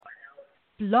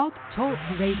Blog Talk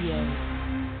Radio.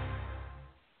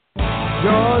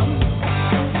 John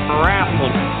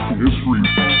Raffle. History.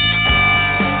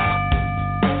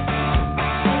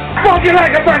 Funky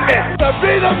like a birthday. To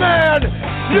be the man,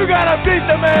 you gotta beat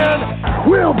the man.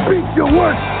 We'll beat you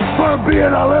worse for being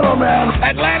a little man.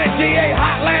 Atlanta, GA,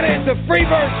 Hotlanta is a free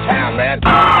bird town, man.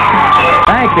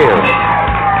 Thank you.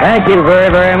 Thank you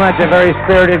very, very much. A very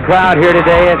spirited crowd here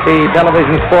today at the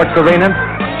Television Sports Arena.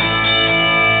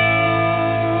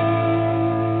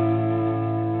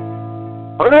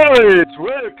 All right,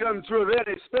 welcome to a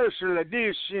very special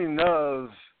edition of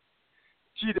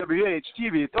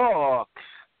GWHtvTALK.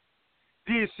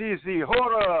 This is the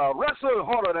Wrestle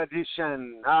Horror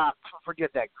Edition.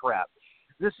 Forget that crap.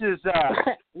 This is,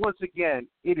 once again,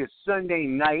 it is Sunday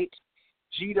night,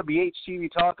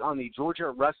 GWHtvTALK on the Georgia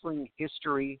Wrestling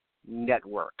History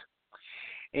Network.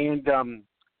 And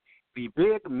the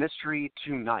big mystery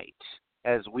tonight,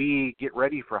 as we get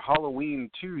ready for Halloween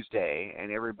Tuesday,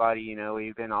 and everybody, you know,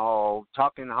 we've been all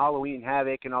talking Halloween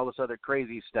Havoc and all this other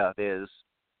crazy stuff, is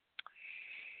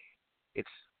it's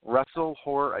Wrestle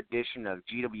Horror Edition of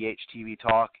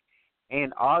GWHtvTALK,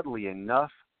 and oddly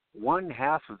enough, one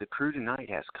half of the crew tonight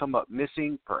has come up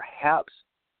missing. Perhaps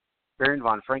Baron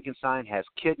von Frankenstein has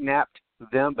kidnapped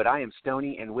them, but I am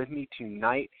Stoney, and with me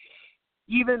tonight,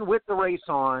 even with the race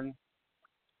on,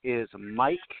 is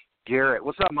Mike Garrett.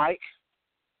 What's up, Mike?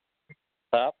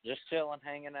 Up, just chilling,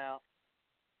 hanging out.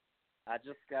 I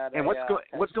just got. And what's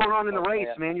going on in the race,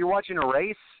 man? You're watching a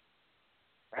race?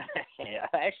 Yeah,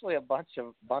 actually, a bunch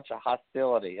of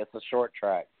hostility. It's a short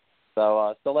track,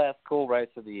 so still last cool race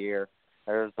of the year.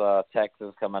 There's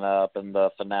Texas coming up and the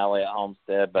finale at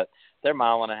Homestead, but they're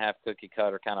mile-and-a-half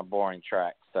cookie-cutter, kind of boring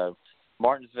tracks. So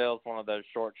Martinsville is one of those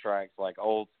short tracks, like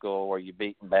old school, where you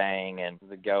beat and bang and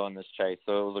go in this chase.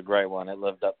 So it was a great one. It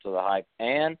lived up to the hype.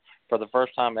 And for the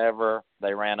first time ever,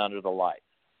 they ran under the lights.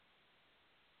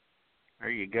 There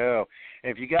you go.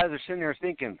 And if you guys are sitting there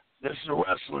thinking, this is a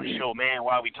wrestling show, man,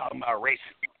 why are we talking about racing?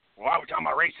 Why are we talking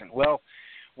about racing? Well,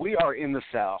 we are in the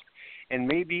South, and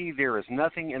maybe there is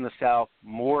nothing in the South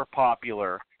more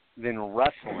popular than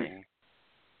wrestling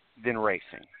than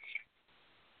racing.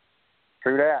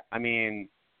 True that. I mean,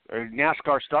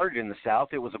 NASCAR started in the South.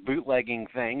 It was a bootlegging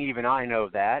thing. Even I know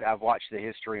that. I've watched the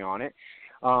history on it.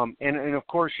 And of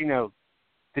course, you know,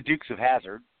 the Dukes of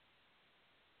Hazzard.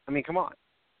 I mean, come on.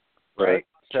 Right?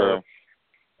 True. So,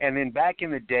 and then back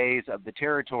in the days of the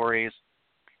territories,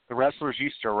 the wrestlers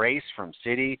used to race from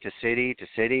city to city to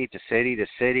city to city to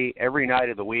city every night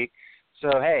of the week.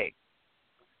 So, hey,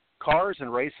 cars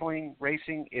and racing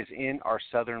is in our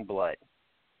Southern blood.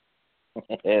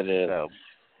 It is. So,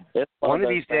 it's one of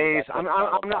these days, I'm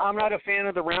not a fan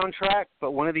of the round track,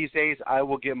 but one of these days I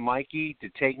will get Mikey to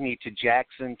take me to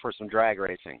Jackson for some drag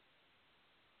racing.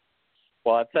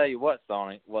 Well, I tell you what,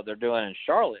 Sony, what they're doing in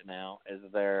Charlotte now is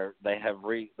they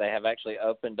have actually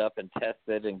opened up and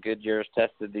tested, and Goodyear's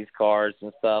tested these cars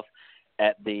and stuff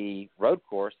at the road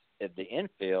course at the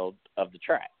infield of the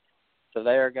track. So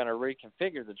they are going to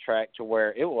reconfigure the track to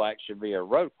where it will actually be a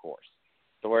road course,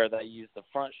 to where they use the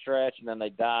front stretch and then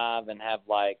they dive and have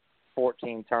like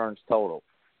 14 turns total.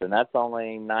 And that's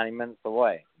only 90 minutes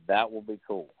away. That will be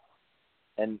cool.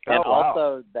 And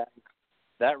also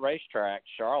that racetrack,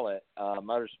 Charlotte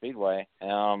Motor Speedway,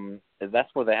 that's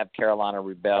where they have Carolina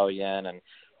Rebellion and a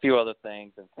few other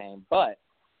things that came. But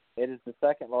it is the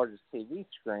second largest TV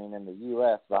screen in the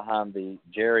U.S. behind the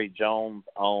Jerry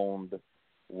Jones-owned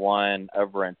one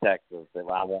over in Texas.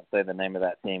 I won't say the name of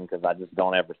that team because I just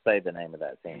don't ever say the name of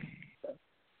that team. So.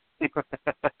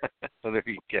 Well, there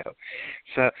you go.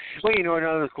 So, well, you know,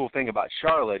 another cool thing about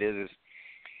Charlotte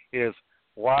is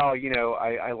while, you know,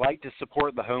 I like to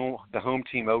support the home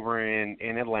team over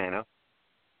in Atlanta,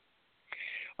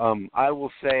 I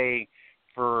will say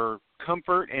for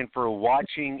comfort and for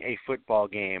watching a football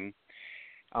game,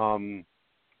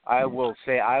 I will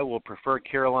say I will prefer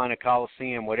Carolina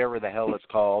Coliseum, whatever the hell it's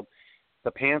called,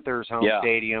 the Panthers home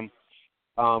stadium,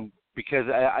 because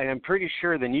I am pretty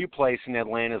sure the new place in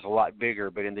Atlanta is a lot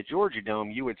bigger, but in the Georgia Dome,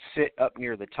 you would sit up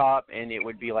near the top, and it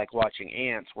would be like watching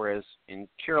ants, whereas in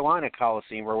Carolina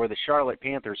Coliseum, where the Charlotte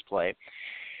Panthers play,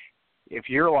 if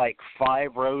you're like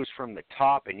 5 rows from the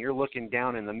top and you're looking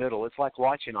down in the middle, it's like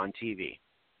watching on TV.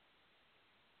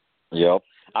 Yep.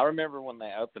 I remember when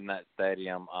they opened that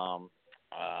stadium, I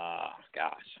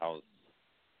was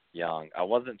young. I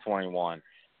wasn't 21.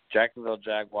 Jacksonville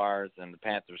Jaguars and the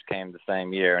Panthers came the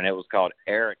same year, and it was called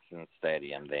Erickson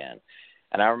Stadium then.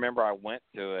 And I remember I went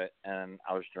to it, and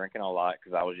I was drinking a lot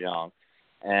because I was young.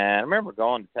 And I remember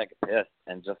going to take a piss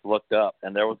and just looked up,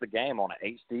 and there was a game on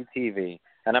an HD TV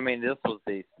And I mean,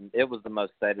 it was the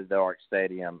most state-of-the-art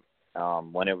stadium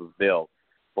when it was built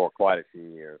for quite a few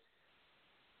years.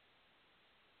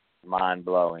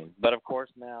 Mind-blowing. But, of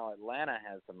course, now Atlanta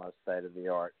has the most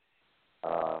state-of-the-art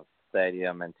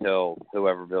stadium until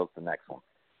whoever builds the next one.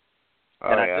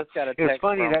 And I just got a text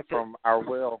from our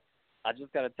Will. I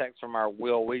just got a text from our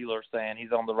Will Wheeler saying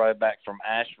he's on the road back from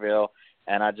Asheville,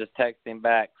 and I just texted him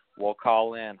back, "We'll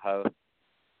call in, ho."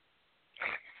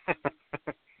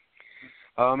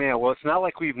 Oh, man. Well, it's not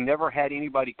like we've never had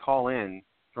anybody call in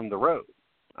from the road.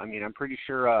 I mean, I'm pretty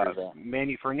sure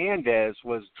Manny Fernandez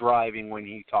was driving when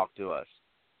he talked to us.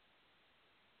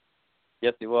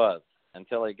 Yes, he was,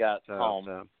 until he got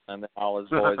home, and then all his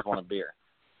boys want a beer.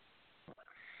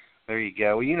 There you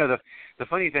go. Well, the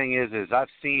funny thing is I've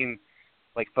seen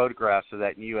like photographs of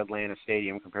that new Atlanta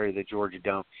stadium compared to the Georgia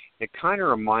Dome. It kind of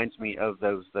reminds me of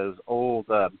those old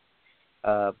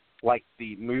like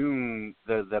the moon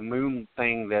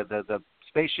thing, the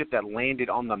spaceship that landed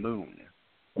on the moon.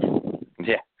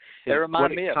 Yeah, it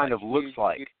reminded me of kind of looks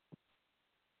like.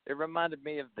 It reminded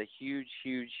me of the huge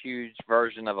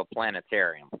version of a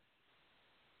planetarium.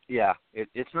 Yeah,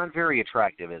 it's not very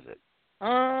attractive, is it?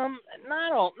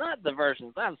 Not the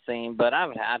versions I've seen, but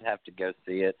I'd have to go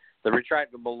see it. The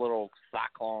retractable little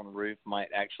cyclone roof might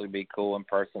actually be cool in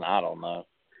person. I don't know.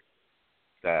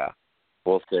 Yeah,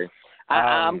 we'll see.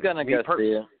 I'm gonna go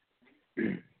see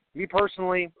it. Me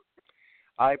personally,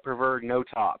 I prefer no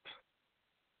top.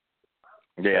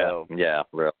 Yeah, so, yeah,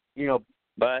 real.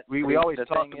 But we always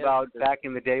talk about back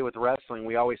in the day with wrestling.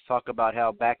 We always talk about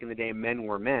how back in the day men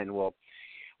were men. Well,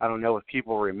 I don't know if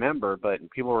people remember, but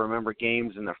people remember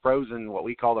games in the what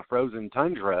we call the frozen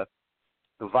tundra,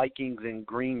 the Vikings in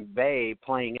Green Bay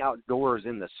playing outdoors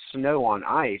in the snow on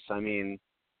ice. I mean,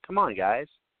 come on, guys.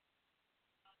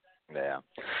 Yeah.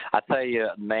 I tell you,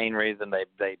 the main reason they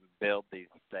built these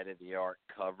state-of-the-art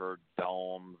covered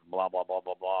domes, blah, blah, blah,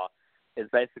 blah, blah, is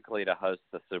basically to host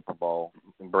the Super Bowl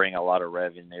and bring a lot of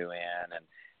revenue in. And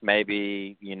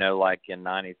maybe, like in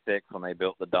 96 when they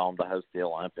built the dome to host the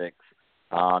Olympics,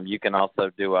 you can also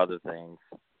do other things,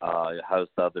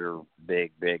 host other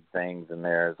big things in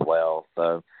there as well.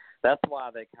 So that's why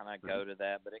they kind of go to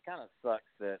that. But it kind of sucks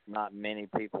that not many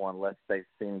people, unless they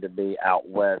seem to be out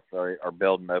west, are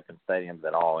building open stadiums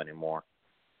at all anymore.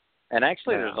 And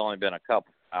actually, there's only been a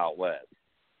couple out west.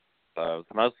 So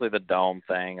it's mostly the dome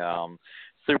thing.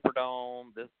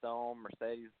 Superdome, this dome,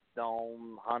 Mercedes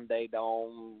Dome, Hyundai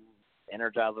Dome,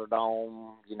 Energizer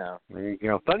Dome,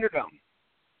 Thunderdome.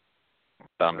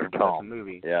 Thunderdome. That's a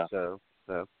movie. Yeah. So.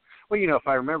 Well, if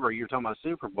I remember, you were talking about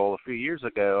Super Bowl a few years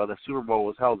ago. The Super Bowl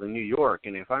was held in New York,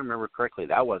 and if I remember correctly,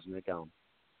 that wasn't a dome.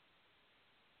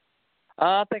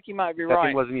 I think you might be that right.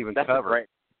 Thing wasn't even covered.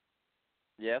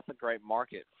 It's a great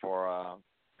market for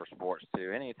sports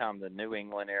too. Anytime the New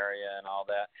England area and all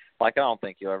that. Like, I don't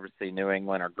think you'll ever see New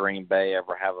England or Green Bay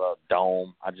ever have a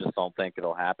dome. I just don't think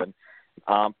it'll happen.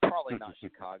 Probably not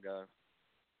Chicago.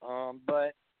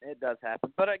 But it does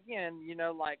happen. But again,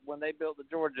 like when they built the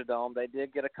Georgia Dome, they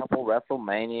did get a couple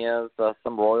WrestleManias,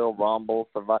 some Royal Rumbles,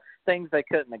 some things they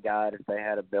couldn't have got if they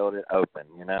had to build it open,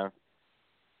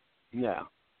 Yeah.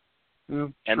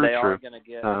 And they are going to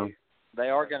get they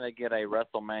are going to get a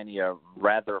WrestleMania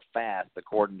rather fast,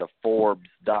 according to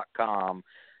Forbes.com.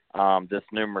 This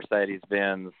new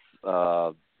Mercedes-Benz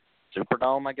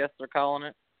Superdome, I guess they're calling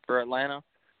it, for Atlanta.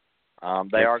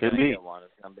 They are going to get one.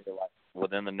 It's going to be like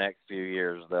within the next few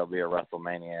years, there'll be a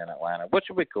WrestleMania in Atlanta, which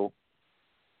would be cool.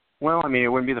 Well, I mean, it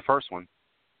wouldn't be the first one.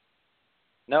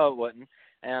 No, it wouldn't.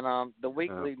 And the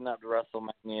week leading up to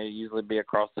WrestleMania usually be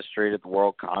across the street at the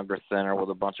World Congress Center with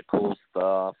a bunch of cool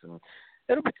stuff, and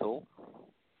it'll be cool.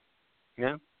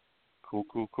 Yeah.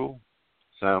 Cool.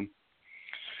 So,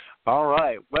 all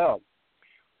right. Well,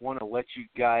 want to let you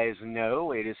guys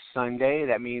know it is Sunday.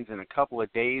 That means in a couple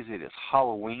of days it is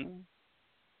Halloween.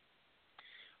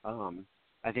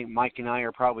 I think Mike and I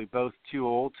are probably both too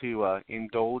old to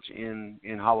indulge in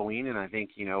Halloween, and I think,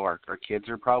 our kids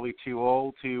are probably too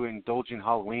old to indulge in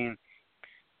Halloween.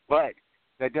 But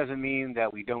that doesn't mean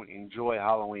that we don't enjoy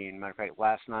Halloween. Matter of fact,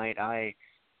 last night I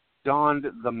donned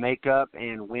the makeup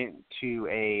and went to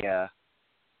a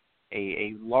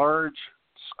large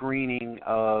screening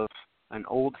of an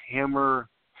old Hammer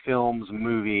Films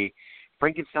movie.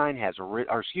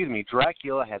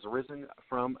 Dracula has risen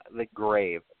from the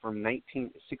grave from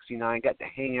 1969. Got to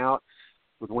hang out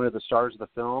with one of the stars of the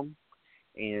film,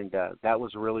 and that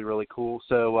was really, really cool.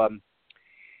 So,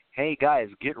 hey, guys,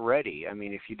 get ready. I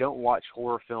mean, if you don't watch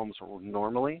horror films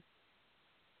normally,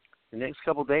 the next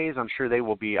couple of days, I'm sure they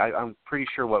will be. I'm pretty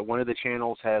sure one of the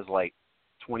channels has like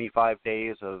 25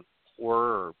 days of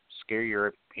or scare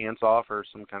your pants off or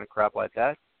some kind of crap like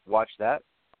that, watch that.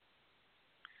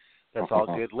 That's all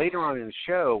good. Later on in the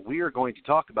show, we are going to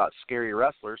talk about scary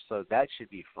wrestlers, so that should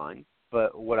be fun.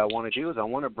 But what I want to do is I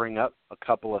want to bring up a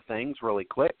couple of things really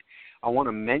quick. I want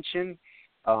to mention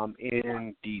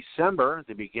in December,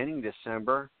 the beginning of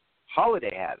December,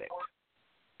 Holiday Havoc.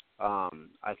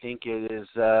 I think it is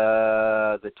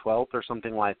the 12th or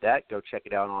something like that. Go check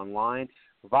it out online.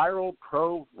 Viral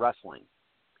Pro Wrestling,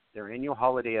 their annual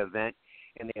holiday event,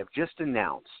 and they have just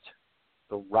announced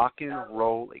the Rock and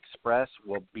Roll Express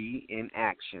will be in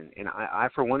action. And I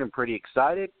for one, am pretty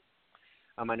excited.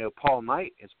 I know Paul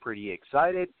Knight is pretty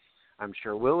excited. I'm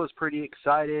sure Will is pretty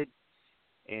excited.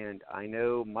 And I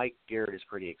know Mike Garrett is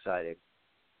pretty excited.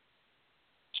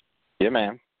 Yeah,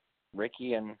 man.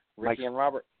 Ricky and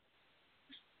Robert.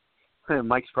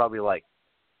 Mike's probably like,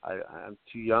 I'm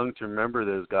too young to remember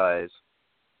those guys.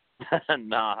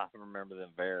 Nah, I remember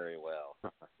them very well.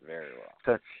 Very well.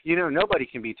 So, nobody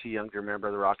can be too young to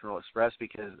remember the Rock and Roll Express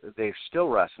because they're still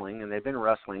wrestling, and they've been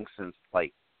wrestling since,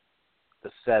 like, the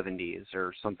 70s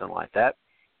or something like that.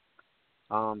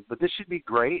 But this should be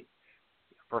great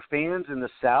for fans in the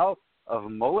South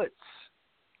of mullets,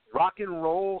 rock and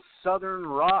roll, Southern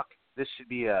rock. This should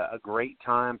be a great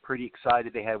time. Pretty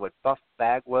excited. They had Buff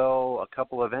Bagwell a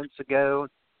couple events ago.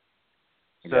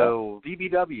 So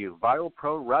VBW, Viral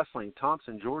Pro Wrestling,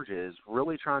 Thompson, Georgia, is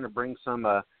really trying to bring some.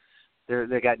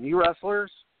 They got new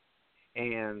wrestlers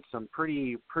and some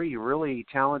pretty really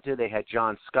talented. They had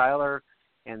John Schuyler,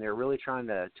 and they're really trying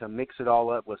to mix it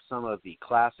all up with some of the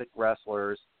classic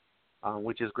wrestlers,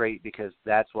 which is great because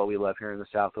that's what we love here in the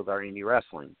South with our indie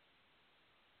wrestling.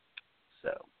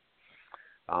 So,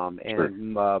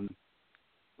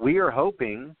 we are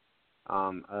hoping.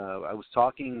 I was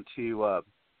talking to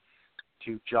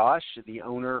Josh, the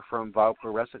owner from Viral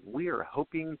Pro Wrestling. We are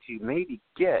hoping to maybe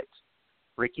get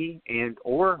Ricky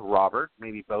or Robert,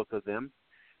 maybe both of them,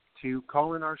 to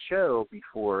call in our show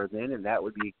before then, and that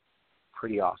would be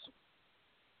pretty awesome.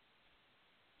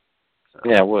 So,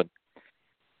 yeah, it would.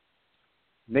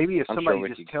 Maybe if somebody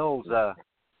just tells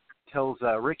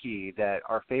Ricky that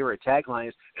our favorite tagline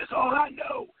is "That's all I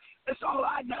know,"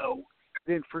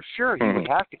 then for sure he would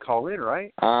have to call in,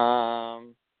 right?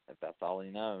 If that's all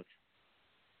he knows.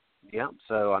 Yeah,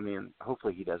 so,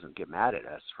 hopefully he doesn't get mad at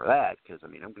us for that because,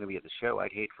 I'm going to be at the show.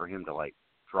 I'd hate for him to,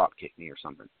 drop kick me or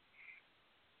something.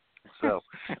 So,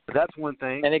 but that's one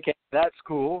thing. And that's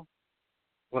cool.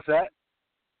 What's that?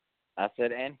 I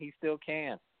said, and he still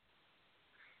can.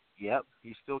 Yep,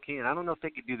 he still can. I don't know if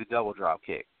they could do the double drop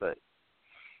kick, but.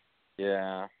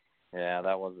 Yeah,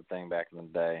 that was the thing back in the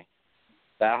day.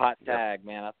 That hot tag,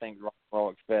 man, I think Rock and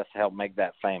Roll Express helped make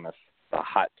that famous, the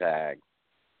hot tag.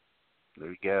 There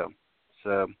you go.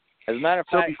 So, as a matter of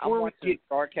fact, I'm before watching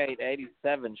Arcade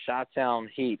 87 Chi-Town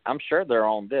Heat. I'm sure they're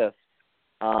on this.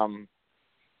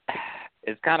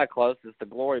 It's kind of close. It's the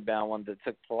Glory Bound one that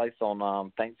took place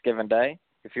on Thanksgiving Day,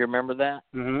 if you remember that.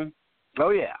 Mm-hmm. Oh,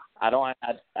 yeah. I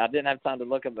didn't have time to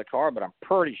look at the card, but I'm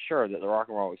pretty sure that the Rock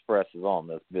and Roll Express is on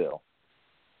this bill.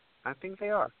 I think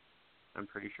they are. I'm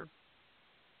pretty sure.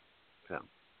 So.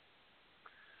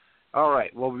 All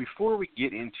right. Well, before we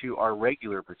get into our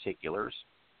regular particulars,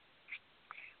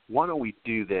 why don't we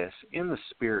do this in the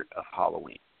spirit of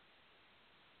Halloween?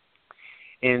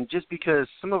 And just because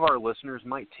some of our listeners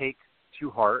might take to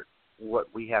heart what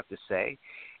we have to say,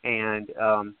 and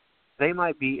they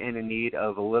might be in need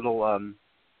of a little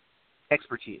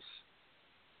expertise.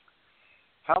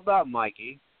 How about,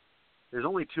 Mikey? There's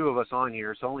only two of us on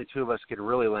here, so only two of us could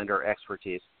really lend our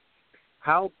expertise.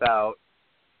 How about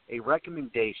a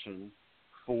recommendation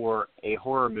for a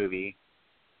horror movie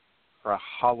for a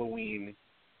Halloween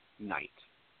night?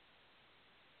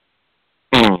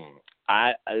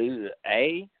 I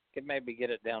could maybe get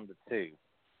it down to two.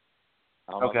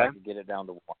 I don't know if I could get it down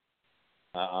to one.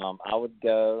 I would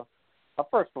go. My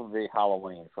first would be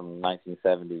Halloween from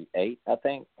 1978, I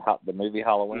think, the movie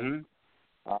Halloween.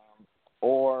 Mm-hmm.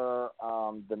 Or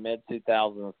the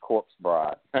mid-2000s Corpse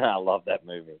Bride. I love that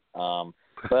movie.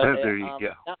 But there you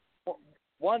go.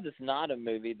 One that's not a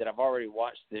movie that I've already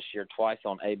watched this year twice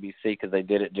on ABC because they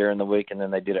did it during the week and then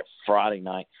they did it Friday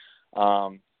night,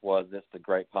 was this The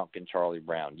Great Pumpkin, Charlie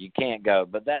Brown. You can't go,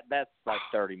 but that's like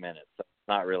 30 minutes, so it's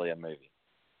not really a movie.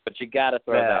 But you got to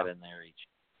throw that in there each.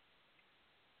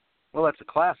 Well, that's a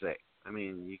classic.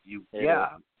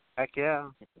 Heck yeah.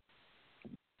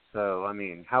 So,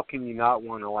 how can you not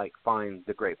want to, find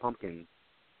The Great Pumpkin,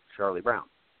 Charlie Brown?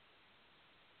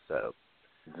 So,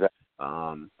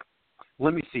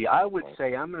 let me see. I would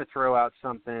say I'm going to throw out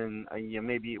something,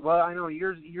 maybe, well, I know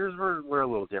yours were a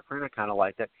little different. I kind of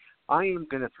like that. I am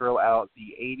going to throw out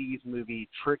the 80s movie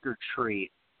Trick or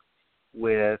Treat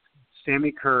with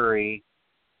Sammy Curry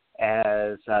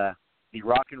as the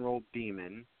rock and roll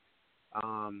demon.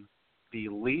 The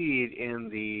lead in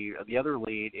the other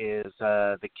lead is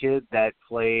the kid that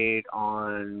played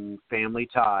on Family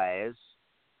Ties,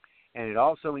 and it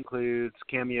also includes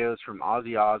cameos from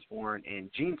Ozzy Osbourne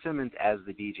and Gene Simmons as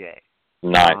the DJ.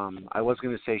 Nice. I was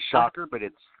going to say Shocker, but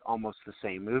it's almost the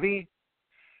same movie.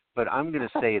 But I'm going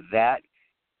to say that.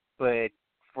 But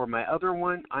for my other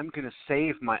one, I'm going to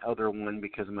save my other one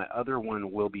because my other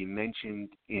one will be mentioned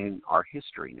in our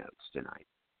history notes tonight.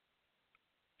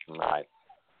 Nice.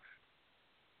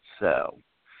 So,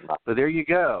 but there you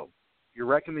go. Your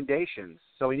recommendations.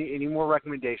 So, any more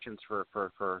recommendations for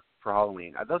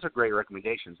Halloween? Those are great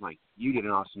recommendations, Mike. You did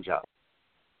an awesome job.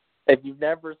 If you've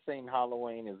never seen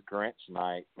Halloween is Grinch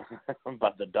Night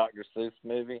by the Dr. Seuss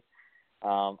movie,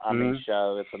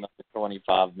 show, it's another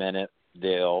 25-minute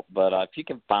deal. But if you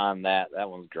can find that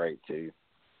one's great too.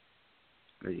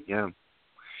 There you go.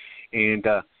 And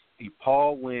the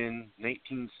Paul Wynn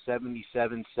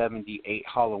 1977-78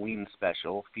 Halloween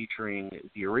special featuring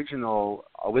the original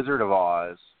Wizard of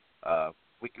Oz,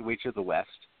 Wicked Witch of the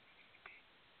West,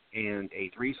 and a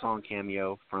 3-song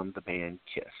cameo from the band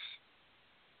Kiss.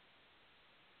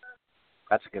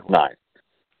 That's a good one. Nice.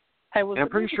 Hey, and I'm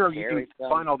pretty sure you can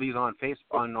find all these on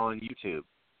Facebook, on YouTube.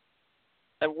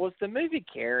 Was the movie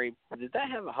Carrie, did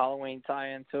that have a Halloween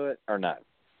tie-in to it, or no?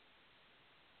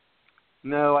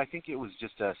 No, I think it was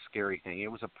just a scary thing.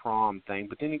 It was a prom thing.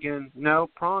 But then again, no,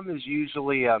 prom is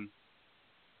usually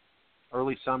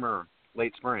early summer,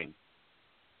 late spring.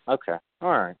 Okay. All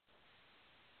right.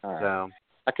 So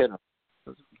I couldn't.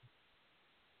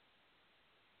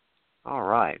 All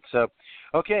right. So,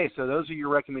 okay, so those are your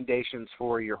recommendations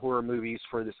for your horror movies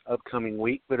for this upcoming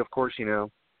week. But, of course,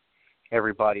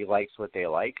 everybody likes what they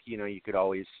like. You could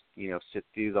always, sit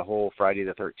through the whole Friday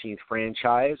the 13th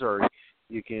franchise, or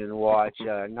you can watch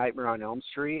Nightmare on Elm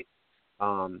Street,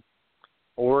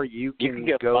 or you can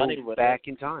go back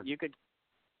in time. You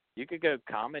could go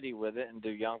comedy with it and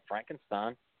do Young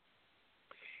Frankenstein.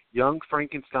 Young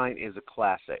Frankenstein is a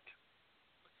classic.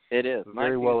 It is.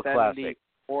 Very well a classic.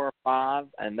 4 or 5,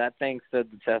 and that thing stood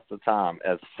the test of time,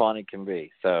 as fun it can be.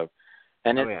 So,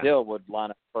 and it still would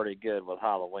line up pretty good with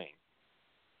Halloween.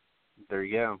 There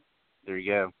you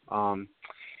go.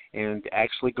 And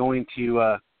actually going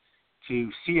to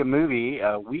see a movie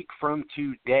a week from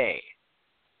today.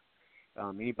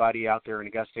 Anybody out there in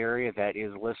the Augusta area that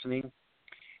is listening,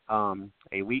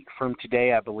 a week from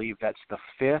today, I believe that's the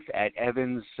 5th at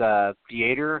Evans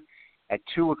Theater at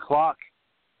 2 o'clock.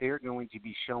 They're going to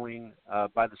be showing,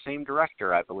 by the same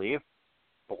director, I believe,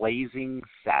 Blazing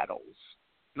Saddles.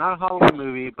 Not a Halloween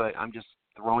movie, but I'm just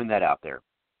throwing that out there.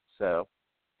 So,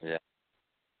 yeah.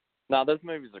 No, those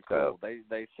movies are cool.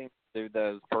 They seem to do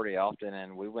those pretty often,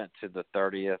 and we went to the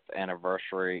 30th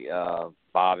anniversary of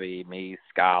Bobby, me,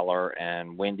 Skylar,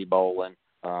 and Wendy Bolin,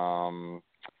 and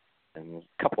a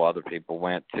couple other people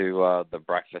went to the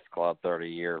Breakfast Club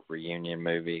 30-year reunion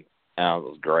movie. It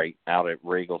was great, out at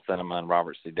Regal Cinema and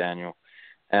Robert C. Daniel.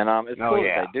 And it's cool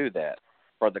that they do that.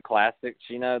 For the classics,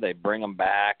 they bring them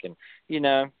back, and,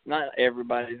 not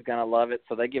everybody's going to love it,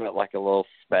 so they give it like a little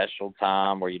special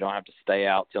time where you don't have to stay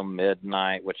out till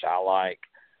midnight, which I like.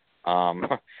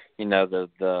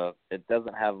 It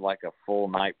doesn't have like a full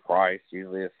night price.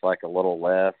 Usually it's like a little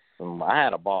less, and I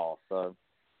had a ball, so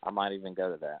I might even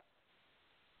go to that.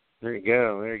 There you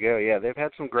go. Yeah, they've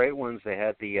had some great ones. They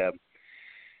had the,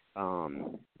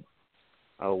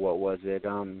 what was it?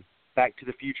 Back to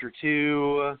the Future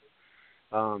 2.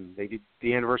 They did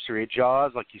the anniversary of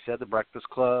Jaws, like you said, the Breakfast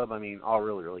Club. I mean, all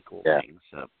really, really cool things.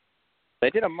 So.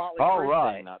 They did a Motley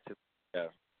Crue thing not too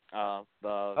long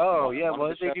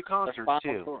ago. They do concerts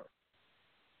too. Tour.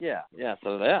 Yeah,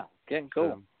 so getting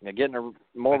cool. Getting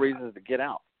more reasons to get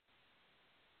out.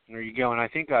 There you go. And I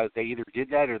think they either did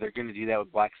that or they're going to do that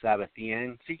with Black Sabbath at the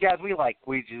end. See, guys, we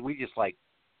just like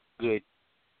good,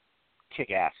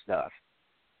 kick-ass stuff.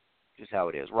 Just how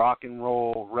it is. Rock and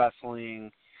roll,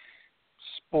 wrestling,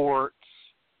 sports.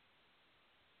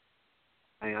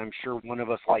 I'm sure one of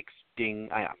us likes Sting.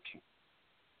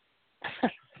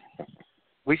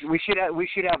 We should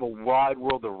have a Wide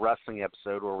World of Wrestling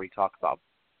episode where we talk about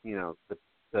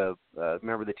the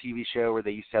remember the TV show where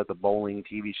they used to have the bowling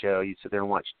TV show. You'd sit there and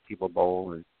watch people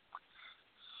bowl and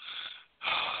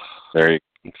very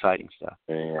exciting stuff.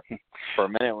 Yeah. For a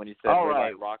minute when you said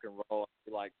like rock and roll,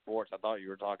 you like sports, I thought you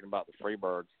were talking about the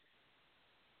Freebirds.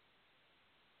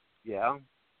 Yeah,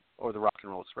 or the Rock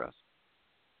and Roll Express.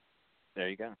 There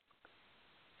you go.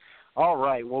 All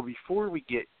right. Well, before we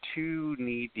get too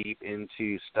knee-deep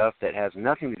into stuff that has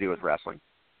nothing to do with wrestling,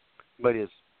 but is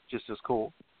just as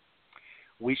cool,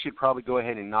 we should probably go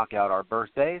ahead and knock out our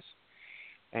birthdays.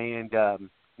 And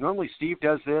normally Steve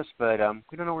does this, but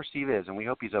we don't know where Steve is, and we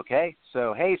hope he's okay.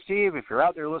 So, hey, Steve, if you're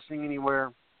out there listening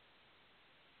anywhere,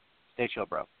 stay chill,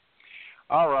 bro.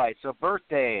 All right, so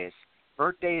birthdays.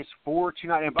 Birthdays for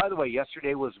tonight. And by the way,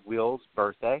 yesterday was Will's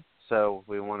birthday, so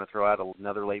we want to throw out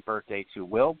another late birthday to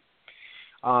Will.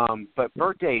 But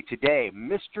birthday today,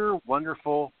 Mr.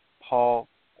 Wonderful Paul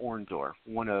Orndorff,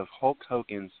 one of Hulk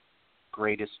Hogan's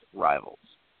greatest rivals.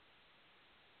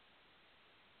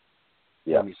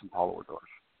 Yeah. Give me some Paul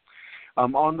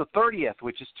Orndorff. On the 30th,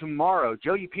 which is tomorrow,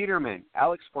 Jody Peterman,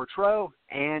 Alex Portreau,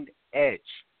 and Edge.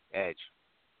 Edge.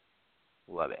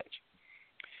 Love Edge.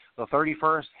 The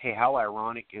 31st, hey, how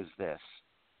ironic is this?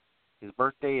 His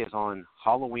birthday is on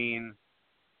Halloween,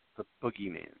 the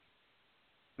Boogeyman.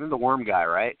 You're the worm guy,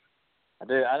 right? I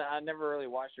do. I never really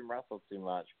watched him wrestle too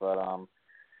much, but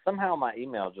somehow my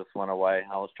email just went away.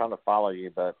 I was trying to follow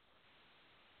you, but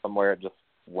somewhere it just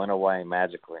went away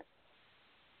magically.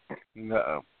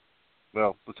 Uh-oh.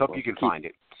 Well, let's hope you can find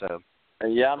it. So.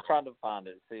 Yeah, I'm trying to find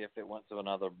it, see if it went to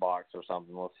another box or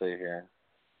something. We'll see here.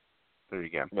 There you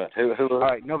go. But who all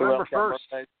right, November 1st.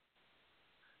 who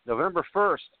November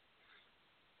 1st,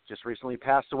 just recently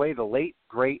passed away, the late,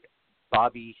 great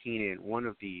Bobby Heenan, one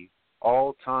of the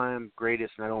all-time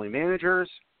greatest not only managers,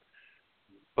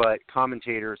 but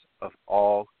commentators of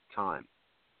all time.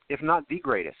 If not the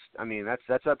greatest. I mean,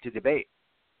 that's up to debate.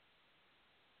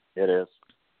 It is.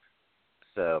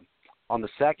 So, on the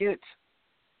 2nd,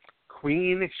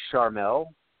 Queen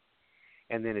Charmel,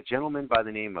 and then a gentleman by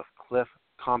the name of Cliff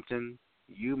Compton.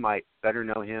 You might better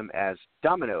know him as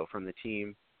Domino from the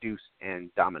team Deuce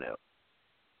and Domino.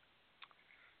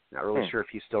 Not really sure if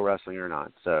he's still wrestling or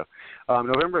not. So,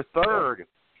 November 3rd,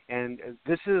 and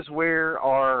this is where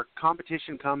our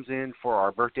competition comes in for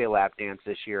our birthday lap dance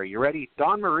this year. You ready?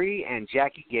 Dawn Marie and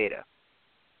Jackie Gata.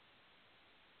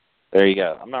 There you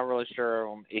go. I'm not really sure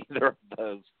on either of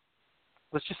those.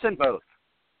 Let's just send both.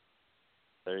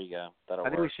 There you go. That'll I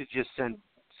think work. we should just send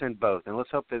both, and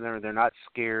let's hope that they're not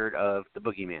scared of the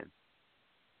Boogeyman.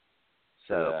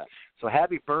 So, so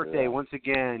happy birthday once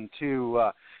again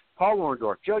to Paul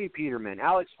Orndorff, Jody Peterman,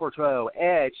 Alex Portreau,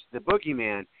 Edge, the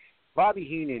Boogeyman, Bobby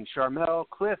Heenan, Charmel,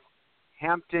 Cliff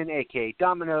Hampton, a.k.a.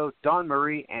 Domino, Dawn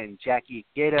Marie, and Jackie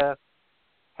Gata.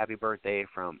 Happy birthday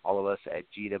from all of us at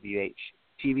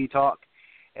GWHtvTALK,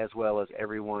 as well as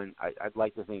everyone. I'd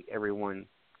like to thank everyone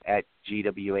at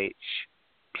GWH,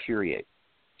 period.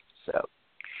 So,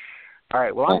 all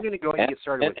right, well, I'm going to go ahead and get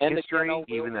started with history,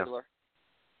 even though.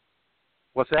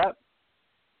 What's that?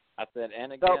 I said,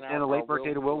 and again, and a late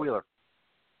birthday to Will Wheeler.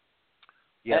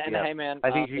 Yeah, and hey, man,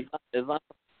 I think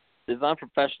as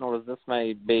unprofessional as this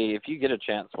may be, if you get a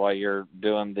chance while you're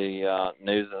doing the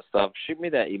news and stuff, shoot me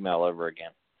that email over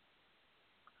again.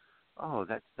 Oh,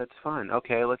 that's fun.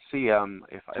 Okay, let's see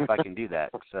if I can do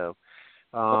that. So,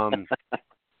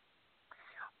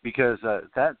 because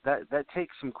that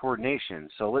takes some coordination.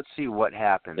 So let's see what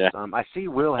happens. Yeah. I see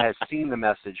Will has seen the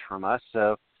message from us.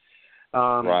 So,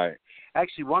 right.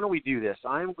 Actually, why don't we do this?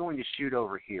 I'm going to shoot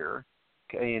over here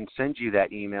and send you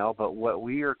that email. But what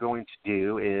we are going to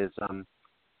do is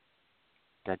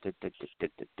let's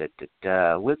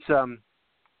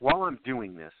while I'm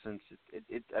doing this, since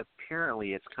it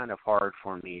apparently it's kind of hard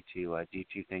for me to do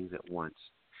two things at once.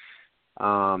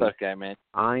 Okay, man.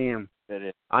 I am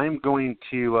going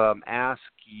to ask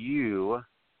you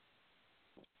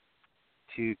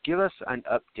to give us an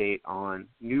update on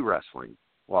new wrestling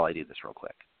while I do this real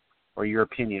quick, or your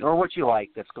opinion, or what you like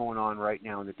that's going on right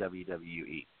now in the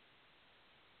WWE.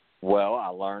 Well, I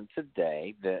learned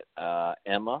today that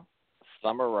Emma,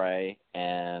 Summer Rae,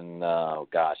 and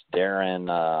Darren,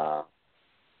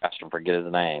 I forget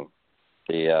his name,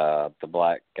 the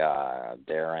black guy,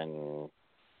 Darren.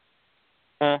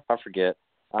 I forget.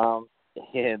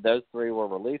 Those three were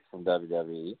released from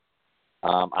WWE.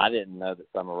 I didn't know that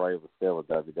Summer Rae was still with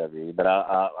WWE, but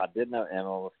I did know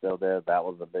Emma was still there. That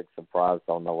was a big surprise.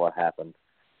 Don't know what happened.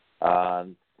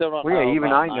 Still don't know. Yeah,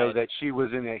 even I know that she was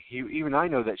even I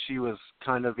know that she was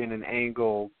kind of in an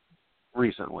angle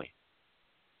recently.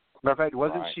 Matter of fact,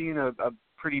 wasn't she in a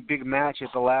pretty big match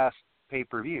at the last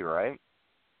pay-per-view, right?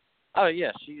 Oh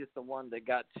yeah, she is the one that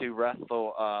got to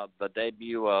wrestle the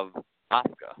debut of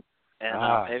Asuka.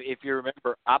 And if you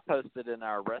remember, I posted in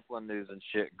our wrestling news and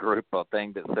shit group a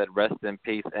thing that said "Rest in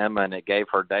peace, Emma," and it gave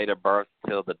her date of birth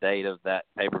till the date of that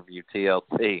pay-per-view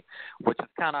TLC, which is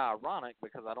kind of ironic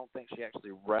because I don't think she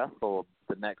actually wrestled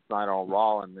the next night on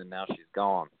Raw, and then now she's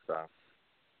gone. So.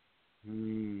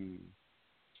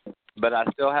 But I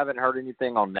still haven't heard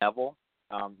anything on Neville.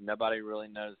 Nobody really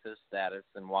knows his status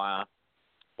and why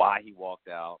he walked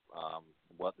out,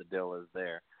 what the deal is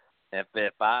there.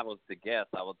 If I was to guess,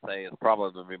 I would say it's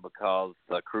probably because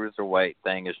the cruiserweight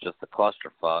thing is just a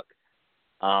clusterfuck.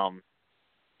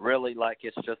 Really, like,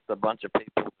 it's just a bunch of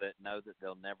people that know that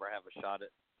they'll never have a shot at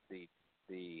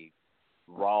the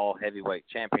Raw Heavyweight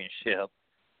Championship.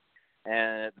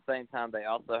 And at the same time, they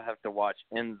also have to watch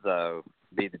Enzo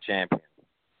be the champion.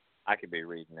 I could be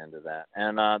reading into that.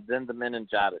 And then the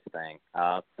meningitis thing.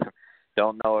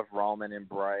 Don't know if Roman and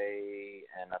Bray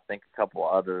and I think a couple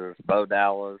others, Bo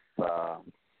Dallas,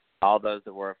 all those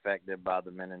that were affected by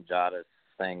the meningitis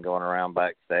thing going around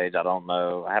backstage. I don't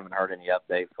know. I haven't heard any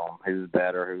updates on who's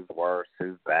better, who's worse,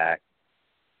 who's back.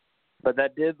 But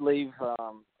that did leave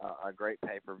a great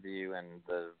pay-per-view and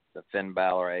the Finn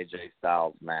Balor AJ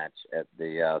Styles match at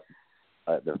the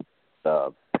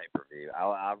pay-per-view.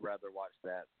 I'd rather watch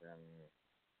that than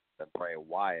the Bray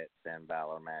Wyatt Finn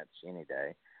Balor match any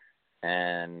day.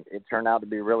 And it turned out to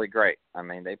be really great. I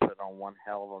mean, they put on one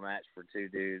hell of a match for two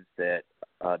dudes that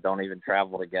don't even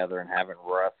travel together and haven't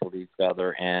wrestled each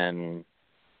other in,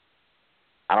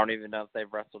 I don't even know if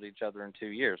they've wrestled each other in 2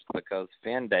 years because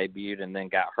Finn debuted and then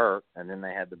got hurt, and then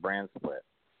they had the brand split.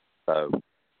 So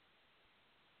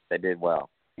they did well.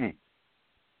 There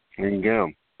you go.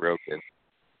 Real good.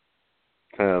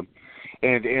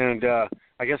 And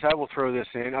I guess I will throw this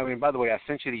in. I mean, by the way, I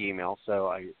sent you the email, so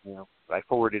I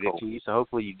forwarded it to you, so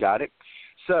hopefully you got it.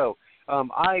 So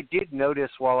I did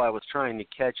notice while I was trying to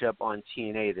catch up on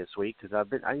TNA this week, because I've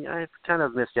kind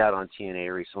of missed out on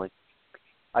TNA recently.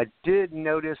 I did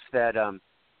notice that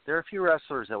there are a few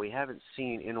wrestlers that we haven't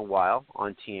seen in a while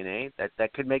on TNA.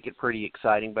 That could make it pretty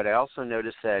exciting, but I also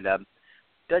noticed that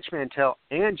Dutch Mantell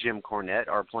and Jim Cornette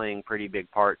are playing pretty big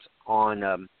parts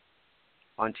on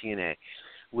TNA,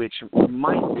 which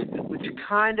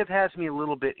kind of has me a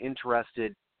little bit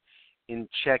interested in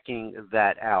checking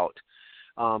that out.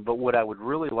 But what I would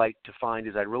really like to find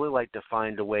is I'd really like to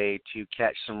find a way to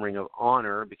catch some Ring of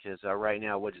Honor because right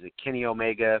now, what is it, Kenny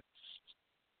Omega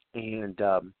and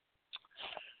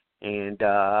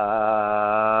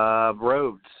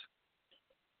Rhodes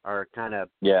are kind of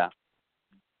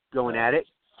going at it.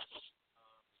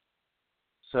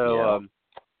 So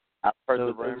I've heard so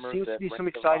the rumor there seems that to be some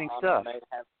Ring of exciting Honor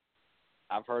stuff.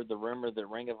 I've heard the rumor that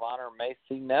Ring of Honor may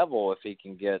see Neville if he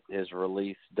can get his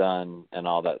release done and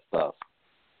all that stuff.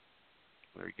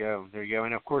 There you go.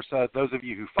 And, of course, those of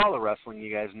you who follow wrestling,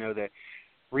 you guys know that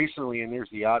recently, and there's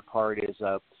the odd part, is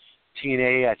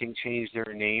TNA, I think, changed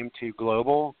their name to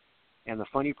Global. And the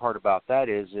funny part about that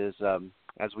is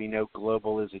as we know,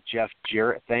 Global is a Jeff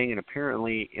Jarrett thing, and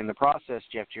apparently in the process,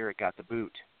 Jeff Jarrett got the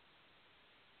boot.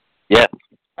 Yeah.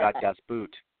 Got Gus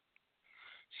boot.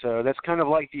 So that's kind of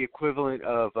like the equivalent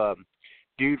of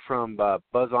dude from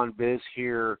Buzz on Biz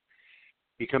here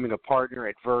becoming a partner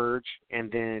at Verge and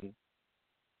then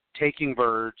taking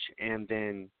Verge and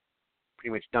then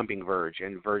pretty much dumping Verge.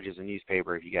 And Verge is a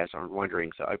newspaper, if you guys aren't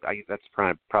wondering. So that's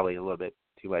probably a little bit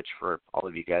too much for all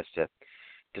of you guys to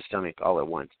stomach all at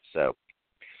once. So,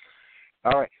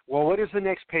 all right. Well, what is the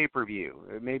next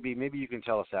pay-per-view? Maybe you can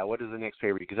tell us that. What is the next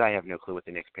pay-per-view? Because I have no clue what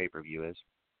the next pay-per-view is.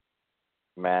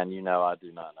 Man, I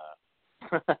do not know.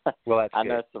 Well, that's I good.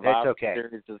 know Survivor okay.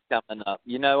 Series is coming up.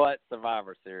 You know what?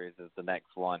 Survivor Series is the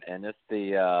next one, and it's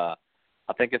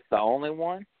I think it's the only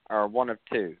one, or one of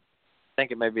two. I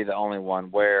think it may be the only one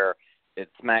where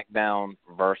it's SmackDown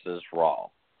versus Raw.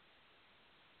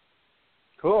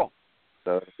 Cool.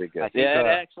 So it'll be good. It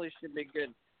actually should be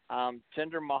good.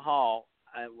 Jinder Mahal,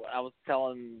 I was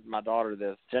telling my daughter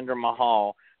this, Jinder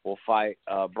Mahal will fight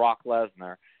Brock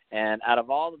Lesnar. And out of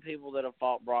all the people that have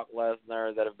fought Brock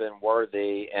Lesnar that have been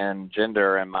worthy, and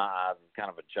Jinder, in my eyes, is kind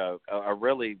of a joke, a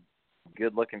really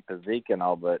good-looking physique and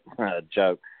all, but a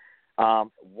joke.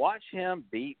 Watch him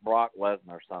beat Brock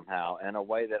Lesnar somehow in a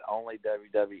way that only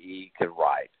WWE could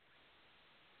write.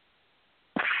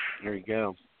 There you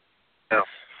go. Yeah.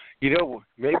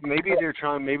 Maybe they're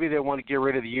trying. Maybe they want to get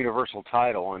rid of the Universal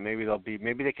title, and maybe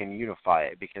they can unify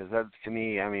it because that, to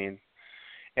me, I mean.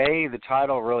 The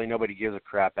title, really nobody gives a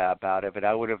crap about it, but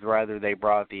I would have rather they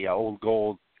brought the old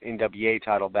gold NWA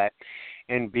title back.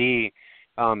 And B,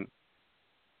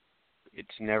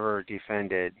 it's never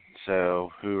defended,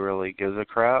 so who really gives a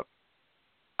crap?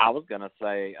 I was going to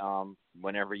say,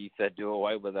 whenever you said do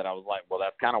away with it, I was like, well,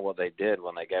 that's kind of what they did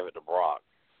when they gave it to Brock.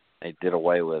 They did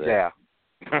away with it. Yeah,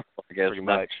 I guess pretty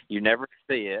much. You never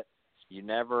see it.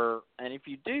 And if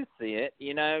you do see it,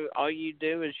 all you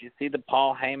do is you see the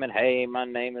Paul Heyman, hey, my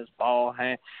name is Paul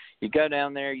Heyman. You go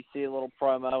down there, you see a little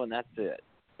promo, and that's it.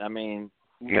 I mean,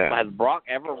 Has Brock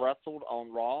ever wrestled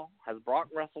on Raw? Has Brock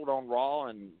wrestled on Raw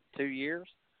in 2 years?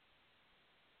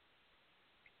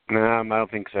 No, I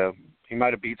don't think so. He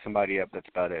might have beat somebody up. That's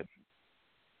about it.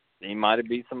 He might have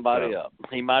beat somebody up.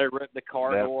 He might have ripped the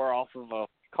car door off of a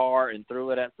car and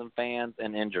threw it at some fans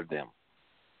and injured them.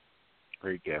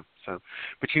 There you go. So,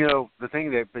 but the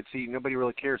thing nobody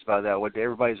really cares about that. What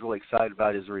everybody's really excited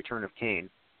about is the return of Kane.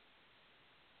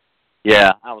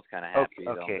 Yeah, I was kind of happy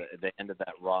okay. At the end of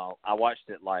that Raw. I watched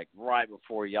it like right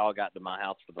before y'all got to my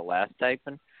house for the last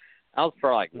taping. I was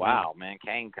probably like, wow, man,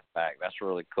 Kane come back. That's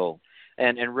really cool.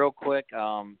 And real quick,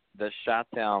 the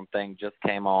Chi-Town thing just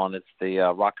came on. It's the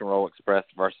Rock and Roll Express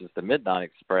versus the Midnight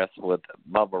Express with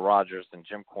Bubba Rogers and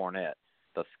Jim Cornette,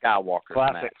 the Skywalker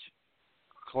match.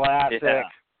 Classic.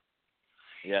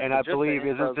 Yeah. And I believe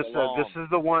this is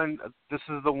the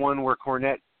one where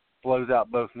Cornette blows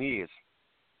out both knees.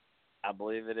 I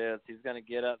believe it is. He's going to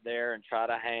get up there and try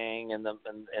to hang and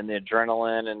the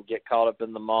adrenaline and get caught up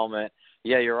in the moment.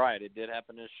 Yeah, you're right. It did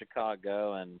happen in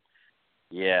Chicago, and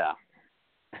yeah,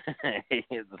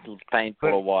 it's painful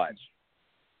to watch.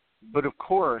 But of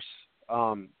course,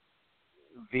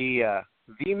 the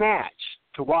match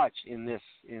to watch in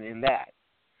that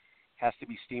has to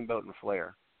be Steamboat and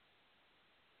Flair.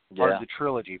 Part of the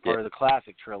trilogy, part of the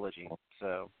classic trilogy.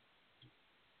 So.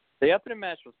 The opening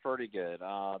match was pretty good.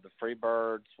 The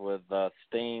Freebirds with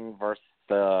Sting versus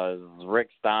Rick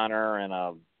Steiner and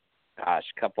a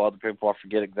couple other people. I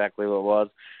forget exactly what it was.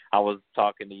 I was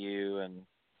talking to you and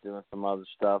doing some other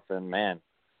stuff, and man,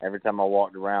 every time I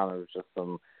walked around, there was just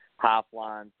some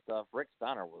high-flying stuff. Rick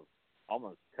Steiner was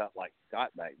almost cut like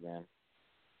Scott back then.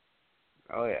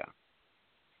 Oh yeah.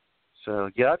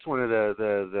 So yeah, that's one of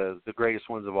the greatest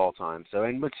ones of all time.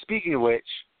 So, but speaking of which,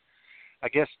 I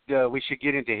guess we should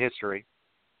get into history,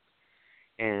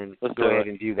 and Let's go ahead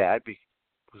and do that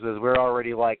because we're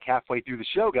already like halfway through the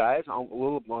show, guys.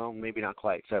 Well, maybe not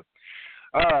quite. So,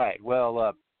 all right.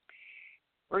 Well,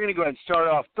 we're going to go ahead and start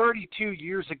off 32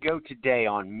 years ago today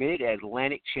on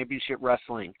Mid-Atlantic Championship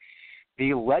Wrestling.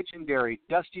 The legendary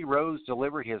Dusty Rhodes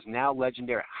delivered his now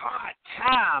legendary Hot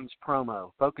Times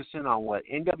promo, focusing on what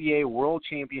NWA World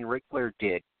Champion Ric Flair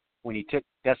did when he took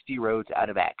Dusty Rhodes out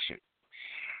of action.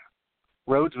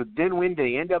 Rhodes would then win the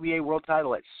NWA World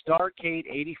title at Starrcade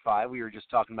 85. We were just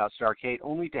talking about Starrcade,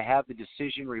 only to have the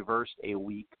decision reversed a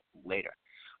week later.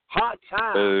 Hot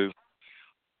Times. Ooh.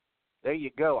 There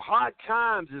you go. Hot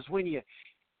Times is when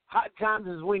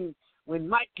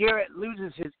Mike Garrett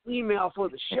loses his email for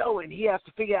the show and he has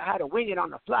to figure out how to wing it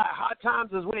on the fly. Hot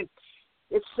Times is when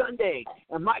it's Sunday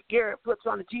and Mike Garrett flips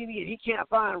on the TV and he can't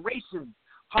find racing.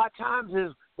 Hot Times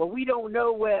is we don't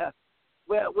know where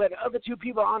the other two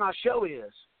people on our show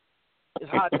is.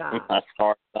 It's Hot Times. That's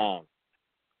Hard Times.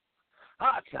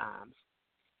 Hot Times.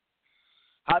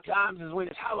 Hot Times is when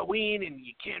it's Halloween and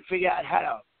you can't figure out how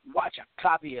to watch a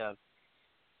copy of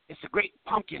It's the Great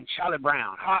Pumpkin, Charlie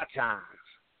Brown. Hot Times.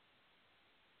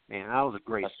 Man, that was a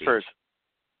great speech. True.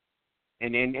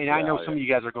 And I know some of you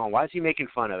guys are going, why is he making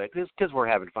fun of it? Because we're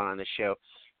having fun on this show.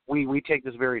 We take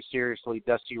this very seriously.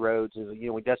 Dusty Rhodes,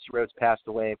 when Dusty Rhodes passed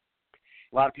away,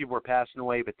 a lot of people were passing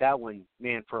away, but that one,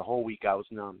 man, for a whole week I was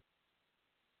numb.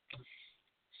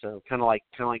 So kind of like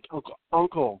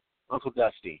Uncle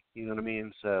Dusty, you know what I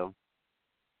mean? So.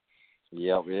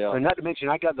 Yep. And not to mention,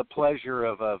 I got the pleasure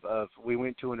of we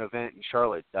went to an event in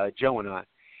Charlotte, Joe and I,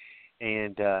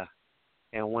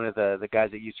 and one of the guys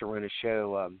that used to run a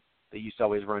show, that used to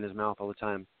always run his mouth all the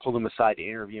time, pulled him aside to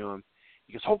interview him.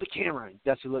 He goes, "Hold the camera," and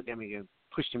Dusty looked at me and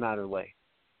pushed him out of the way.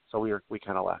 So we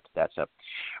kind of laughed at that stuff.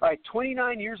 All right,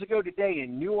 29 years ago today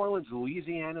in New Orleans,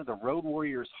 Louisiana, the Road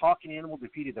Warriors Hawk and Animal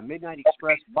defeated the Midnight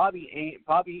Express, Bobby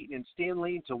Eaton, and Stan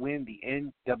Lane to win the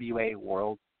NWA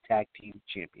World Tag Team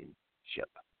Championship.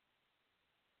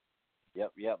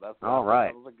 Yep. That's all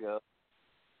right. That was a good.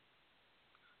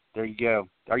 There you go.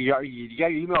 You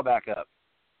got your email back up?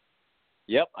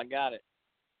 Yep, I got it.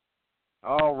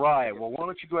 All right. Well, why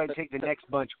don't you go ahead and take the next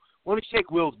bunch? Why don't you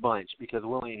take Will's bunch, because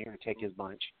Will ain't here to take his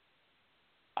bunch.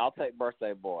 I'll take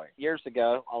Birthday Boy. Years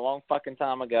ago, a long fucking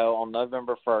time ago, on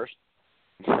November 1st,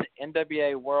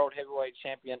 NWA World Heavyweight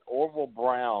Champion Orville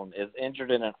Brown is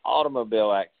injured in an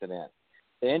automobile accident.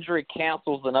 The injury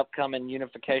cancels an upcoming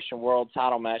Unification World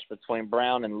title match between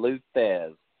Brown and Lou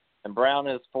Thez, and Brown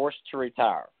is forced to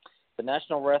retire. The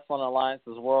National Wrestling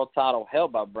Alliance's world title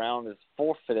held by Brown is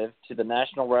forfeited to the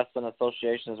National Wrestling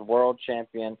Association's world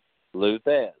champion, Lou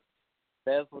Thez.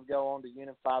 Thez would go on to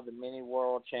unify the many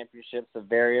world championships of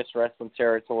various wrestling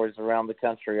territories around the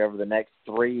country over the next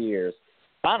 3 years,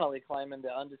 finally claiming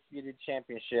the undisputed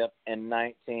championship in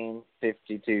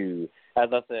 1952. As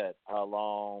I said, a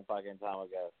long fucking time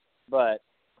ago. But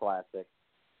classic.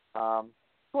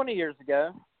 20 years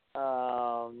ago,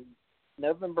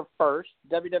 November 1st,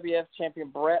 WWF champion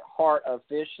Bret Hart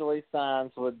officially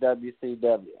signs with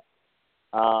WCW.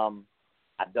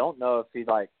 I don't know if he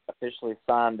officially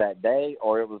signed that day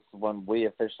or it was when we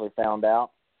officially found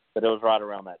out, but it was right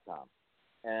around that time.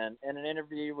 And in an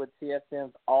interview with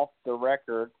TSN's Off the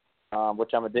Record,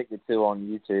 which I'm addicted to on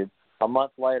YouTube, a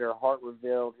month later, Hart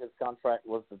revealed his contract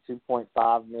was the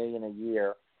 $2.5 million a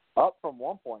year, up from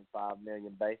 $1.5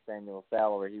 million base annual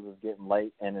salary he was getting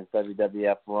late in his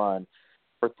WWF run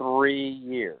for 3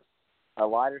 years. A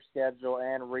lighter schedule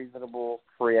and reasonable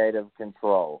creative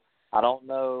control. I don't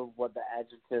know what the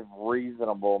adjective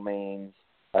reasonable means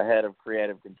ahead of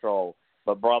creative control,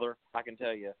 but brother, I can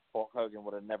tell you, Hulk Hogan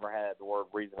would have never had the word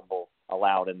reasonable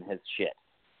allowed in his shit.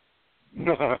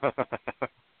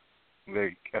 There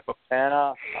you go.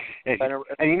 And you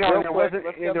know, there quick,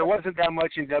 wasn't that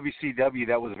much in WCW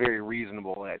that was very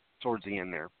reasonable towards the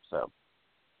end there. So.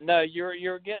 No,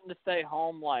 you're getting to stay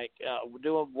home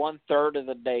doing 1/3 of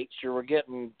the dates. You were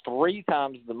getting 3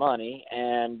 times the money,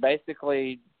 and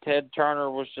basically Ted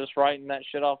Turner was just writing that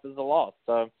shit off as a loss.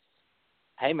 So,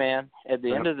 hey man, at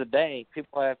the end of the day,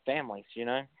 people have families, you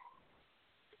know.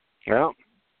 Yeah.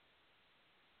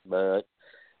 But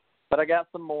I got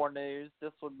some more news.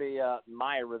 This would be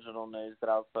my original news that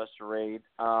I was supposed to read.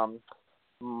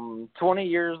 20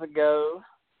 years ago,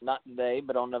 not today,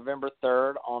 but on November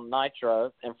 3rd on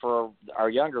Nitro, and for our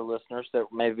younger listeners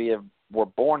that maybe were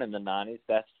born in the 90s,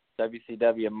 that's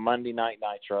WCW Monday Night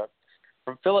Nitro.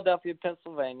 From Philadelphia,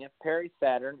 Pennsylvania, Perry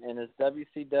Saturn, in his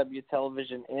WCW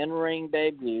television in-ring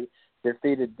debut,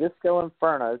 defeated Disco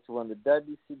Inferno to win the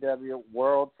WCW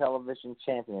World Television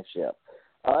Championship.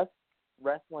 Us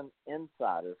wrestling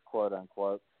insiders, quote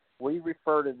unquote, we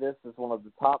refer to this as one of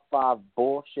the top 5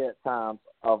 bullshit times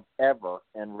of ever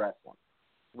in wrestling,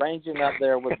 ranging up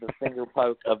there with the finger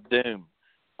poke of doom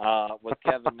with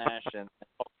Kevin Nash and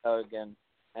Hulk Hogan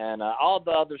and all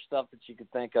the other stuff that you could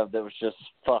think of that was just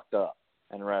fucked up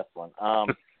in wrestling.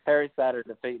 Harry Saturn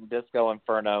defeating Disco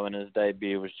Inferno in his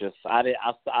debut was just I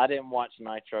didn't watch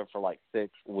Nitro for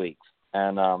 6 weeks,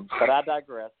 and but I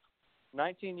digress.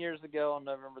 19 years ago on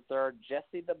November 3rd,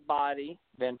 Jesse the Body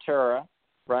Ventura,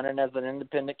 running as an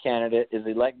independent candidate, is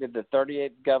elected the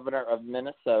 38th governor of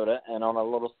Minnesota, and on a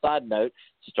little side note,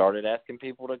 started asking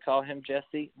people to call him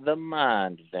Jesse the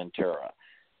Mind Ventura,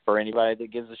 for anybody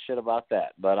that gives a shit about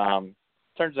that. But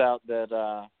turns out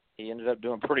that he ended up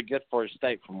doing pretty good for his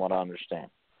state, from what I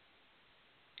understand.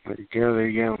 There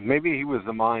you go. Maybe he was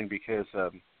the Mind because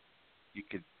you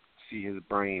could see his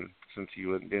brain since he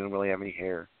didn't really have any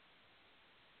hair.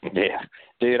 Yeah.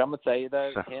 Dude, I'm going to tell you,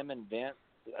 though, him and Vince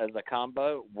as a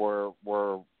combo were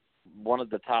one of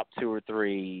the top 2 or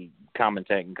 3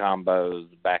 commentating combos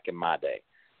back in my day.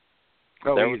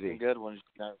 Oh, there easy. were some good ones,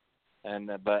 you know.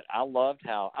 And but I loved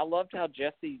how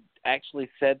Jesse actually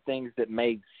said things that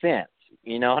made sense.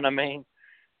 You know what I mean?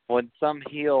 When some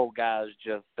heel guys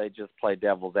just play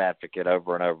devil's advocate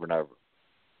over and over and over.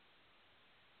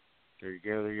 There you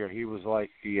go. He was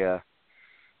like the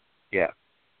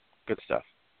good stuff.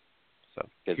 So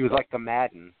good he was stuff. like the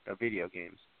Madden of video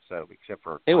games. So except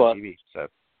for on TV. So.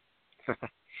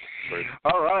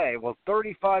 All right. Well,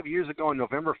 35 years ago on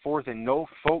November 4th in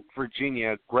Norfolk,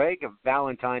 Virginia, Greg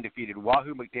Valentine defeated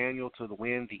Wahoo McDaniel to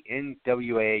win the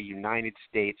NWA United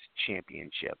States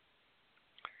Championship.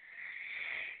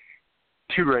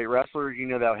 2 great wrestlers. You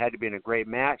know that had to be in a great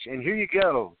match. And here you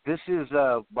go. This is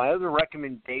my other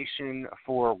recommendation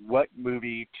for what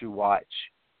movie to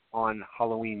watch on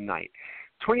Halloween night.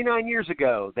 29 years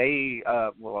ago,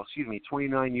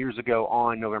 29 years ago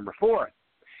on November 4th,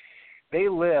 They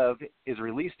Live is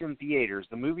released in theaters.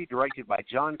 The movie, directed by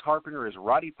John Carpenter, is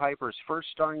Roddy Piper's first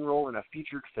starring role in a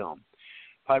featured film.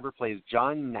 Piper plays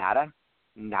John Nada.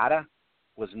 Nada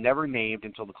was never named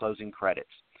until the closing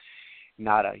credits.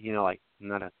 Nada,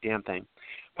 not a damn thing.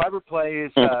 Piper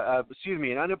plays,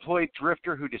 an unemployed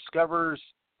drifter who discovers,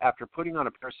 after putting on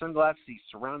a pair of sunglasses, he's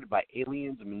surrounded by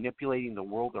aliens and manipulating the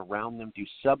world around them through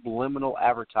subliminal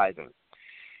advertising.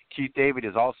 Keith David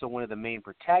is also one of the main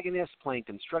protagonists, playing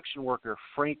construction worker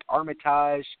Frank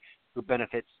Armitage, who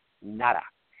benefits nada.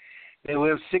 They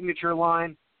Live's signature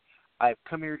line, "I've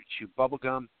come here to chew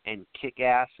bubblegum and kick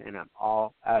ass, and I'm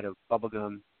all out of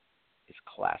bubblegum," is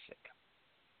classic.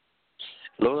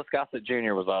 Louis Gossett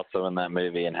Jr. was also in that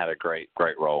movie and had a great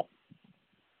role.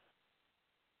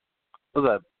 It was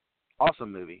an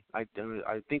awesome movie. I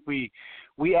think we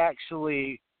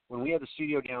actually, when we had the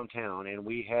studio downtown and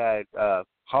we had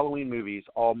Halloween movies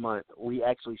all month, we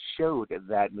actually showed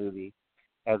that movie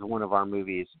as one of our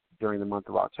movies during the month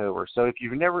of October. So if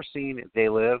you've never seen They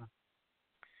Live,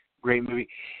 Great movie.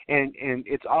 And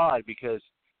it's odd because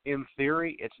in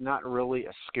theory it's not really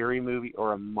a scary movie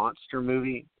or a monster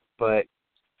movie, but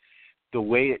the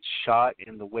way it's shot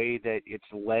and the way that it's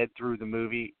led through the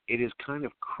movie, it is kind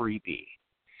of creepy.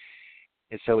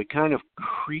 And so it kind of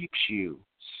creeps you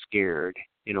scared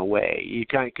in a way. You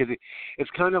because it's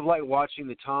kind of like watching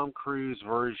the Tom Cruise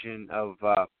version of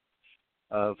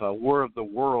War of the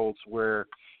Worlds, where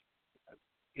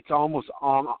it's almost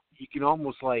you can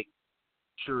almost like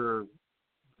sure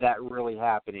that really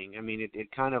happening. I mean,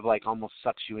 it kind of like almost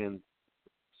sucks you in.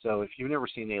 So if you've never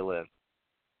seen They Live,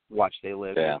 watch They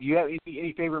Live. Yeah. Do you have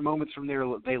any favorite moments from there?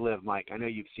 They Live, Mike? I know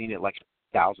you've seen it like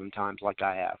 1,000 times, like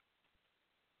I have.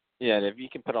 Yeah, and if you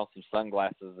can put on some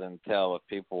sunglasses and tell if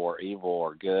people are evil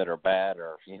or good or bad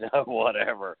or,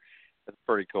 whatever, it's a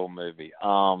pretty cool movie.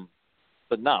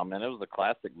 But no, man, it was a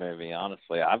classic movie,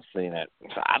 honestly. I've seen it.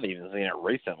 I've even seen it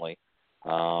recently.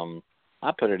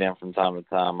 I put it in from time to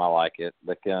time. I like it.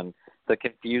 The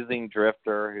confusing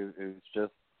drifter who's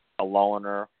just a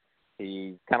loner.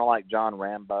 He's kind of like John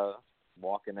Rambo,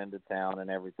 walking into town and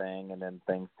everything, and then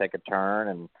things take a turn,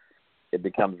 and it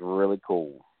becomes really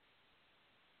cool.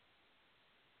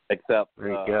 Except,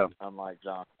 unlike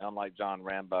John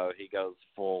Rambo, he goes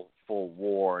full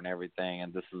war and everything,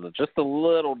 and this is just a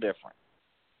little different.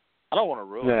 I don't want to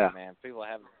ruin it, man. People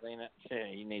haven't seen it.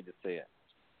 You need to see it.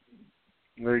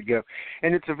 There you go.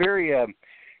 And it's a very,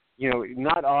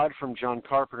 not odd from John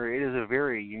Carpenter. It is a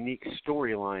very unique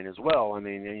storyline as well. I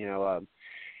mean,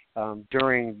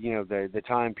 during, the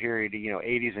time period,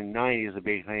 80s and 90s, the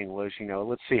big thing was,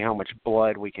 let's see how much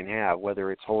blood we can have,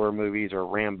 whether it's horror movies or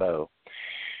Rambo.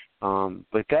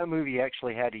 But that movie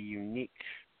actually had a unique,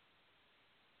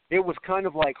 it was kind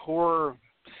of like horror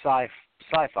sci-fi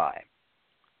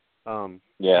kind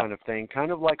of thing,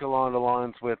 kind of like along the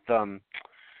lines with,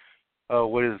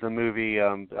 what is the movie,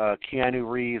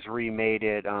 Keanu Reeves remade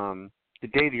it, The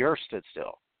Day the Earth Stood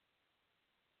Still.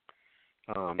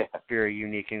 Very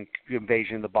unique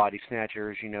invasion of the body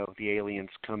snatchers, the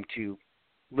aliens come to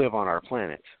live on our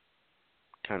planet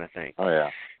kind of thing. Oh,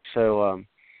 yeah. So,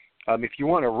 if you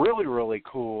want a really, really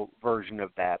cool version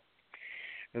of that,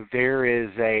 there is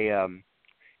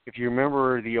if you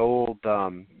remember the old,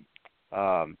 what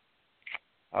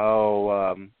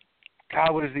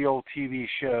is the old TV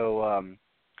show,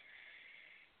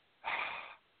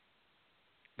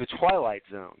 The Twilight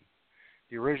Zone.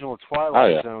 The original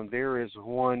Twilight Zone, there is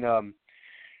one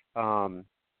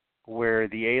where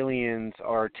the aliens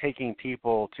are taking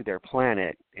people to their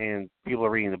planet, and people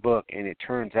are reading the book, and it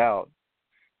turns out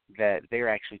that they're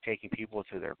actually taking people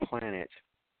to their planet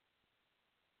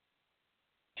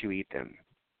to eat them.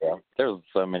 Yeah, there's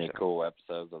so many cool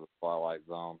episodes of the Twilight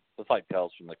Zone. It's like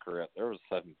Tales from the Crypt. There was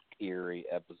some eerie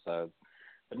episodes.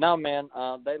 But no, man,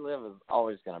 They Live is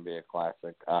always going to be a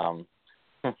classic,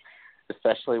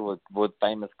 especially with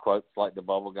famous quotes like the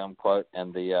bubblegum quote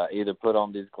and the either put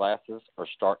on these glasses or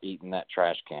start eating that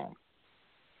trash can.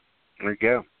 There you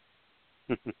go.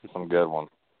 Some good ones.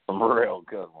 Some real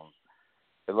good ones.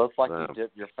 It looks like you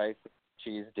dipped your face in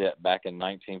cheese dip back in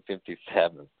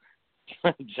 1957.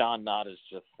 John Knott is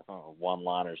just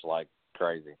one-liners like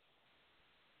crazy.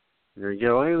 There you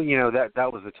go.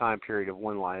 That was the time period of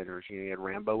one-liners. You had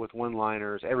Rambo with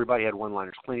one-liners. Everybody had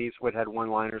one-liners. Clint Eastwood had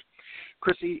one-liners.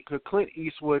 Clint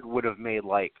Eastwood would have made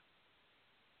like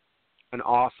an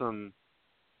awesome.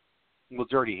 Well,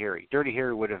 Dirty Harry. Dirty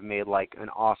Harry would have made like an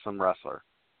awesome wrestler.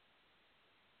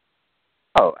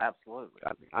 Oh, absolutely.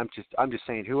 I'm just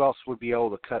saying, who else would be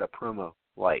able to cut a promo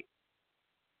like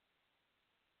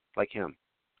him?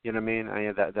 You know what I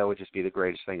mean? That would just be the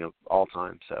greatest thing of all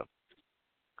time. So,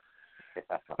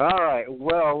 all right.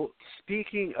 Well,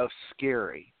 speaking of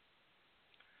scary,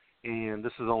 and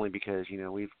this is only because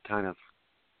we've kind of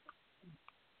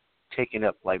taken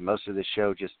up like most of the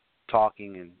show just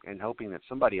talking and hoping that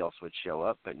somebody else would show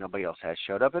up, but nobody else has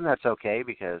showed up, and that's okay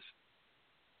because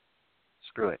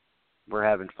screw it. We're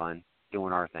having fun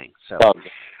doing our thing. So,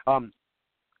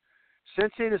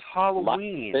 since it is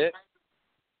Halloween,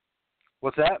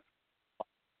 what's that?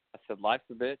 I said, life's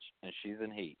a bitch, and she's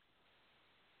in heat.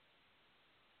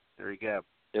 There you go.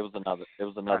 It was another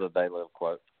They Live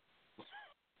quote.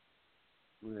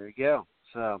 There you go.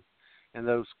 So, and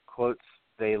those quotes,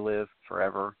 they live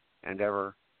forever and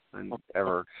ever and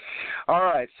ever. All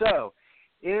right. So,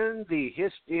 in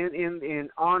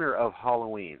honor of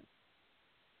Halloween,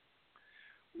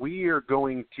 we are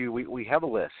going to, we have a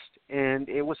list, and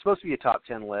it was supposed to be a top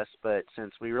 10 list, but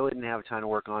since we really didn't have time to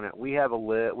work on it, we have a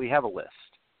list.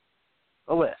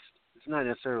 A list. It's not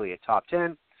necessarily a top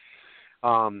 10.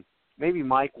 Maybe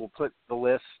Mike will put the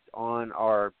list on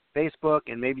our Facebook,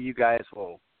 and maybe you guys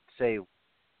will say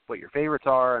what your favorites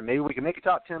are, and maybe we can make a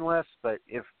top 10 list, but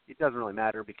if it doesn't really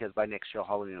matter because by next show,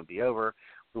 Halloween will be over.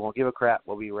 We won't give a crap.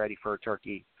 We'll be ready for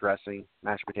turkey, dressing,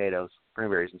 mashed potatoes,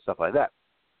 cranberries, and stuff like that.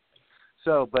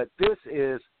 So, but this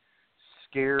is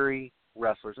scary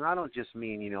wrestlers. And I don't just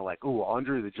mean, like, ooh,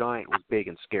 Andre the Giant was big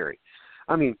and scary.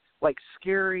 I mean, like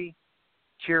scary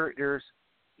characters,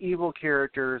 evil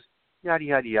characters, yada,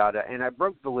 yada, yada. And I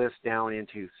broke the list down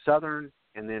into Southern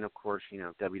and then, of course,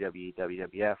 WWE,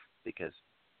 WWF, because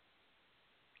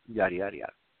yada, yada,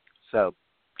 yada. So,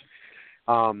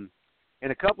 and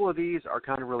a couple of these are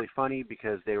kind of really funny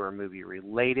because they were movie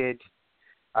related.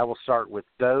 I will start with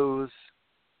those.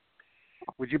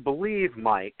 Would you believe,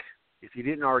 Mike, if you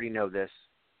didn't already know this,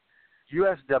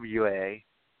 USWA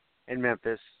and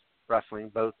Memphis Wrestling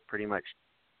both pretty much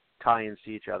tie into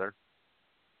each other.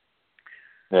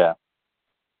 Yeah.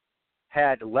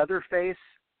 Had Leatherface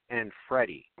and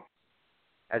Freddy,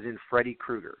 as in Freddy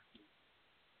Krueger.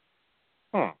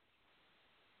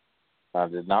 I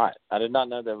did not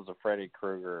know there was a Freddy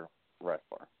Krueger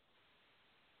wrestler.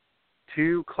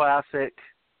 Two classic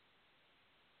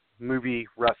movie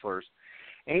wrestlers.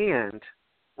 And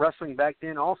wrestling back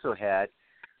then also had,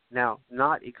 now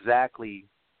not exactly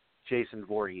Jason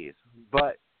Voorhees,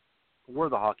 but wore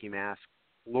the hockey mask,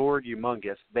 Lord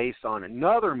Humongous, based on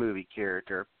another movie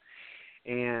character.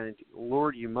 And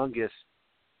Lord Humongous,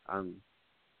 I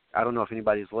don't know if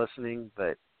anybody's listening,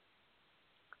 but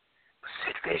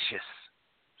Sid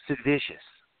Vicious.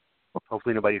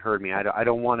 Hopefully nobody heard me. I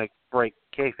don't want to break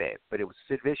kayfabe, but it was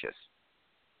Sid Vicious.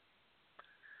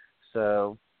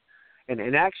 So,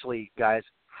 and actually, guys,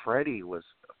 Freddy was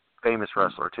a famous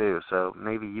wrestler too. So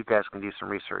maybe you guys can do some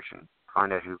research and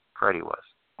find out who Freddy was.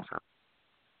 So.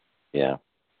 Yeah.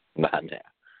 Not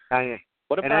now.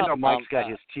 What about, and I know Mike's got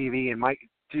his TV, and Mike.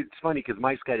 Dude, it's funny because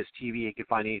Mike's got his TV. He can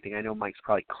find anything. I know Mike's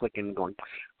probably clicking and going,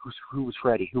 "Who was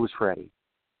Freddy? Who was Freddy?"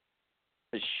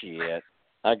 Shit,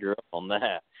 I grew up on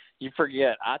that. You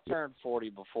forget, I turned 40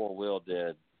 before Will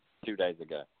did 2 days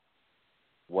ago.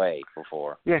 Way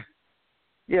before.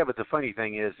 Yeah, but the funny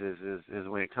thing is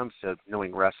when it comes to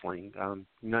knowing wrestling,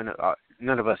 none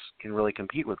of us can really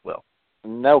compete with Will.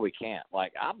 No, we can't.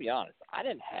 Like, I'll be honest, I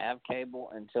didn't have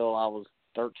cable until I was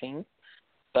 13.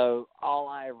 So all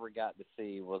I ever got to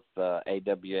see was the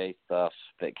AWA stuff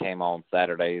that came on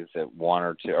Saturdays at 1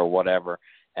 or 2 or whatever,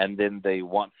 and then the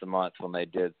once a month when they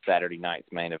did Saturday night's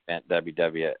main event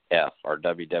WWF or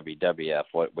WWF,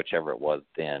 whichever it was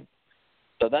then.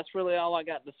 So that's really all I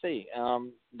got to see.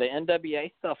 The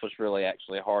NWA stuff was really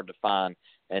actually hard to find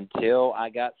until I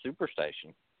got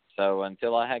Superstation. So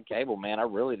until I had cable, man, I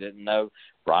really didn't know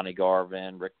Ronnie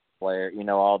Garvin, Ric Flair,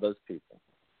 all those people.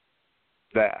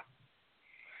 Yeah.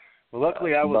 Well,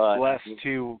 luckily I was blessed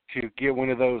to get one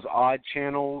of those odd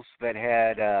channels that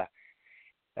had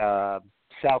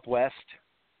Southwest.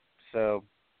 So.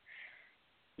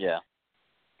 Yeah.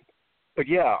 But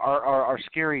yeah, our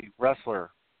scary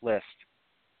wrestler list.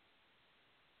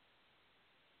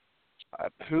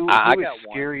 Who is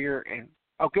scarier? And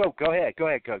go ahead,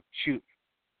 shoot.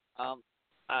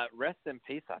 Rest in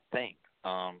peace, I think.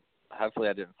 Hopefully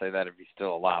I didn't say that if he's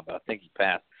still alive, but I think he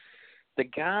passed. The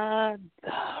guy,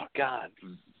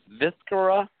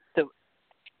 Viscera, that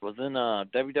was in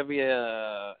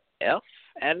WWF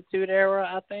Attitude Era,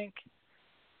 I think.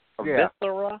 Or yeah.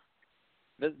 Viscera.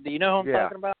 Do you know who I'm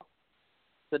talking about?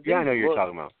 Yeah, I know who you're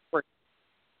talking about.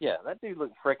 Yeah, that dude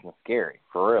looked freaking scary,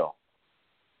 for real.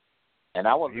 And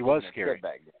he was scary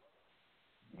back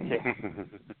then. Yeah,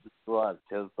 he was.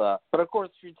 But of course,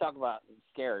 if you talk about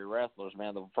scary wrestlers,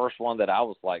 man, the first one that I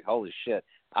was like, holy shit,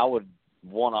 I would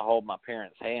want to hold my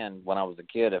parents' hand when I was a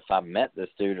kid if I met this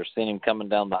dude or seen him coming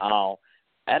down the aisle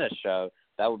at a show.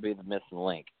 That would be the Missing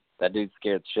Link. That dude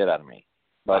scared the shit out of me.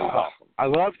 But he's awesome. I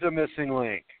love the Missing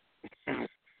Link.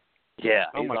 Yeah.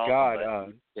 Oh my awesome, God.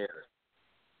 He's scary.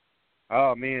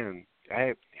 Oh man.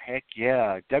 Heck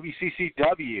yeah.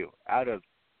 WCCW out of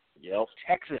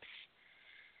Texas.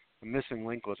 The Missing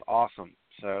Link was awesome.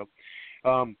 So,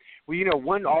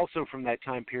 one also from that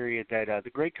time period that the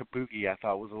Great Kabuki I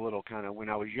thought was a little kind of when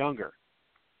I was younger.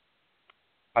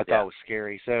 I thought was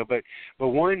scary. So, but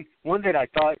one that I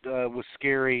thought was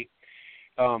scary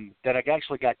that I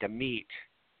actually got to meet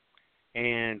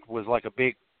and was like a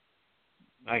big.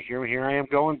 Here I am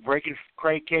breaking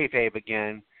kayfabe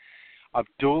again.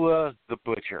 Abdullah the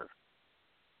Butcher.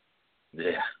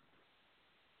 Yeah.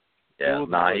 Yeah.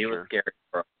 He was scary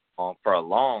for a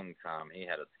long time. He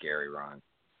had a scary run.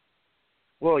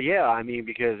 Well, yeah, I mean,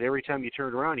 because every time you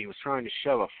turned around, he was trying to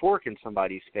shove a fork in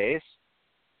somebody's face.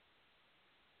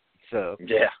 So,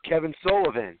 yeah. Kevin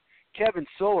Sullivan.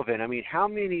 I mean, how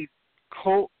many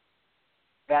cult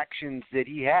factions did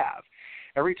he have?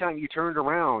 Every time you turned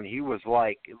around, he was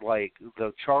like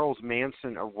the Charles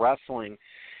Manson of wrestling,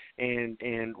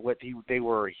 and what they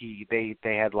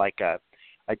had like a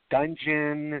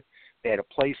dungeon. They had a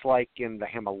place like in the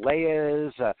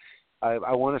Himalayas.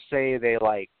 I want to say they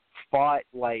like fought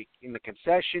like in the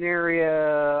concession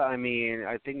area. I mean,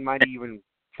 I think might even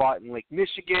fought in Lake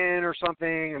Michigan or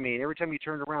something. I mean, every time you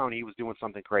turned around, he was doing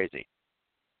something crazy.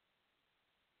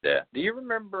 Yeah. Do you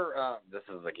remember, this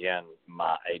is, again,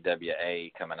 my AWA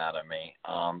coming out of me.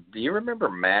 Do you remember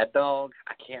Mad Dog?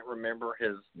 I can't remember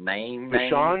his name,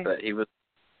 but he was,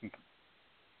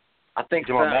 I think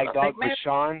so. Mad Dog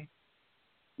Vachon?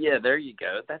 Yeah, there you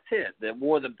go. That's it. That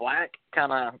wore the black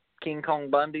kind of King Kong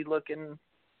Bundy looking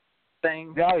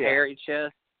thing, hairy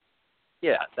chest.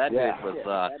 Yeah, that dude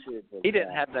was, he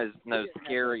didn't have those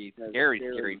scary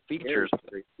features.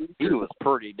 He was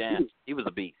pretty damn, he was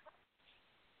a beast.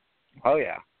 Oh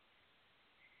yeah.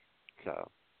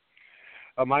 So,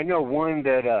 I know one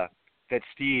that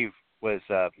Steve was,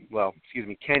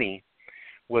 Kenny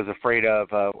was afraid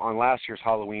of on last year's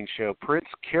Halloween show. Prince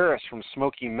Karras from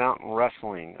Smoky Mountain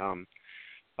Wrestling.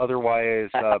 Otherwise,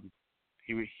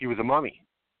 he was a mummy.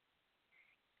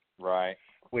 Right.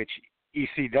 Which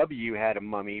ECW had a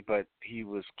mummy, but he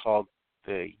was called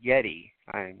the Yeti.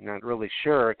 I'm not really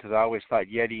sure because I always thought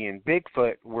Yeti and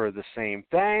Bigfoot were the same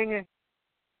thing.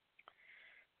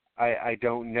 I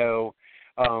don't know.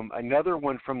 Another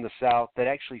one from the South that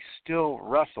actually still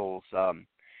wrestles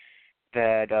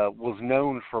that was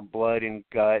known for blood and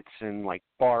guts and like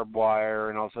barbed wire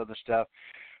and all this other stuff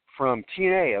from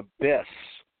TNA, Abyss.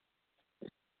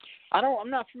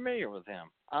 I'm not familiar with him.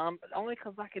 Only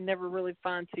because I can never really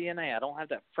find TNA. I don't have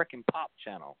that frickin' Pop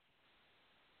channel.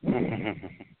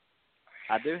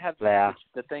 I do have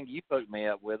the thing you hooked me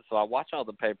up with, so I watch all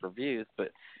the pay-per-views.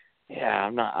 But yeah,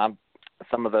 I'm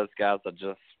some of those guys I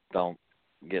just don't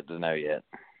get to know yet.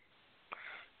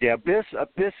 Yeah, Abyss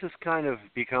has kind of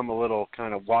become a little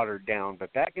kind of watered down,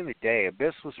 but back in the day,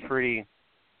 Abyss was pretty.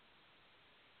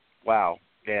 Wow.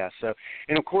 Yeah. So,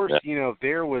 and of course,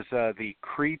 there was the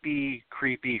creepy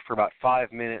for about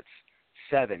 5 minutes,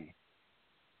 7,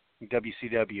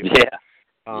 WCW.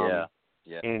 Yeah.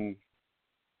 Yeah. And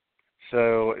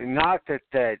so, not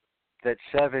that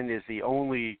 7 is the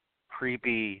only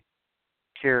creepy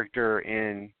character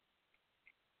in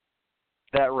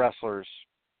that wrestler's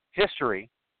history.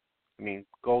 I mean,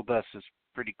 Goldust is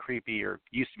pretty creepy, or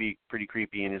used to be pretty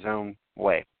creepy in his own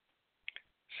way.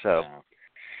 So. Yeah.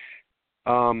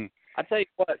 I tell you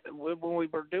what, when we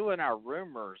were doing our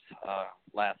rumors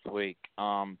last week,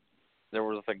 there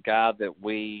was a guy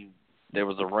there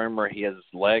was a rumor his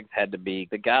legs had to be,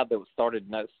 the guy that started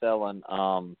no-selling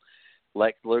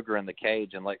Lex Luger in the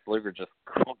cage, and Lex Luger just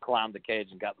climbed the cage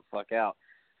and got the fuck out.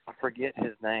 I forget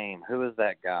his name. Who is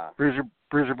that guy?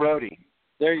 Bruiser Brody.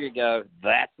 There you go.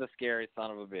 That's the scary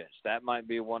son of a bitch. That might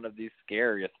be one of the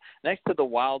scariest. Next to the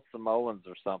Wild Samoans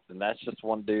or something. That's just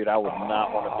one dude I would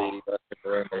not want to be in the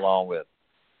room along with.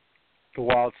 The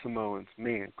Wild Samoans.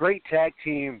 Man, great tag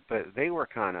team, but they were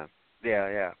kind of,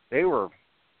 yeah. They were.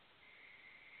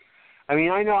 I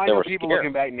mean, I know people scary.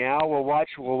 Looking back now will watch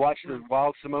the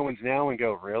Wild Samoans now and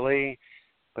go, really?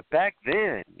 But back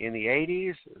then, in the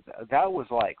 80s, that was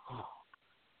like,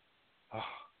 oh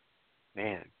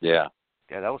man. Yeah.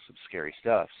 Yeah, that was some scary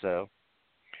stuff. So,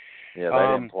 yeah,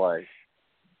 they didn't play.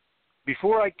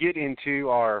 Before I get into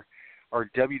our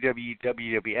WWE,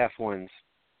 WWF ones,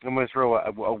 I'm going to throw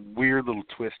a weird little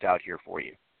twist out here for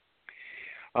you.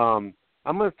 I'm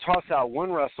going to toss out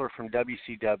one wrestler from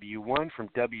WCW, one from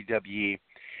WWE,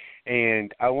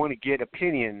 and I want to get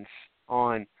opinions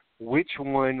on which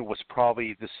one was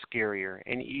probably the scarier.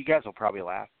 And you guys will probably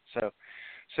laugh.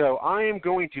 So I am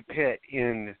going to pit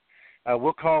in.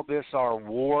 We'll call this our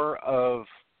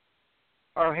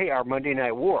our Monday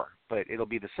Night War, but it'll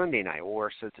be the Sunday Night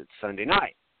War since it's Sunday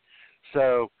night.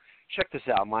 So check this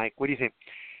out, Mike. What do you think?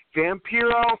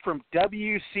 Vampiro from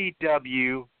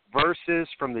WCW versus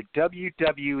from the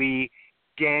WWE,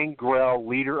 Gangrel,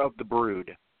 Leader of the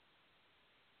Brood.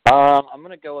 I'm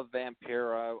going to go with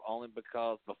Vampiro only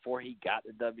because before he got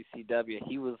to WCW,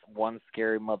 he was one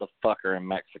scary motherfucker in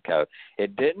Mexico.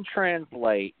 It didn't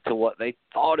translate to what they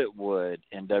thought it would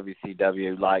in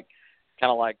WCW, kind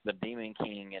of like the Demon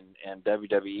King in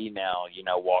WWE now,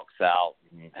 walks out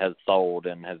and has sold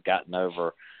and has gotten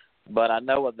over. But I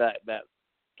know what that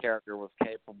character was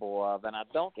capable of, and I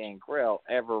don't think Gangrel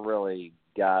ever really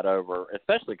got over,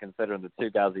 especially considering the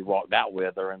two guys he walked out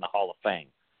with are in the Hall of Fame.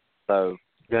 So...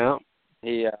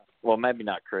 yeah. Well, maybe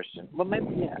not Christian. Well, maybe,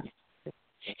 yeah.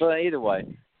 But either way,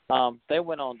 they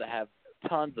went on to have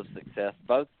tons of success,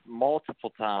 both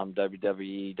multiple-time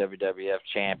WWE, WWF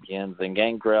champions, and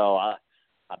Gangrel, I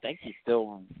think he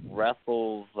still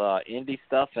wrestles indie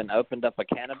stuff and opened up a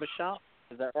cannabis shop.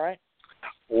 Is that right?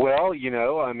 Well, you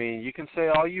can say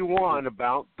all you want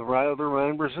about the other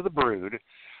members of the Brood,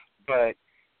 but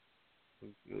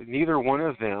neither one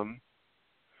of them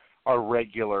are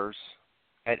regulars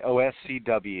at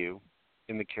OSCW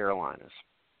in the Carolinas.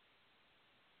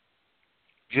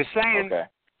 Just saying. Okay.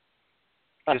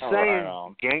 Just saying.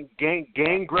 Right.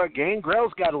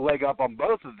 Gangrel's got a leg up on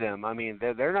both of them. I mean,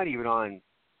 they're not even on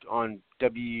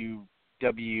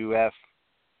WWF.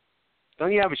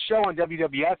 Don't even have a show on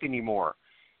WWF anymore.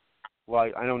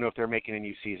 Well, I don't know if they're making a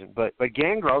new season, but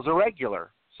Gangrel's a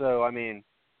regular. So I mean,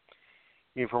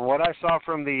 from what I saw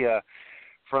from the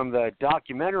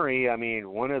documentary, I mean,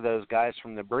 one of those guys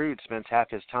from the Brood spends half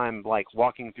his time like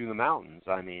walking through the mountains.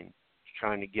 I mean,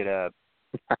 trying to get a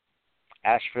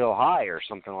Asheville High or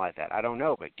something like that. I don't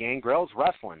know, but Gangrel's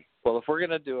wrestling. Well, if we're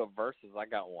gonna do a versus, I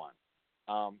got one.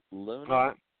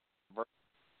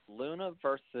 Luna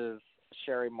versus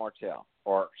Sherry Martel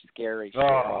or Scary Sherry.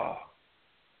 Oh.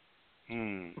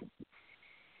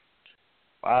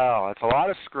 Wow, that's a lot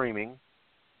of screaming.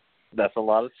 That's a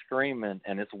lot of screaming,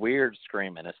 and it's weird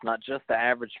screaming. It's not just the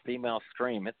average female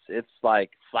scream. It's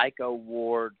like Psycho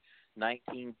Ward,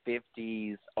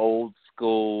 1950s, old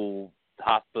school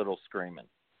hospital screaming.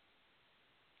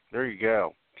 There you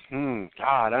go.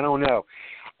 God, I don't know.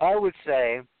 I would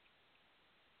say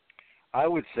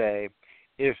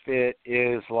if it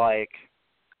is like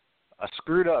a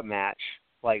screwed up match,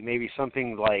 like maybe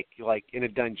something like in a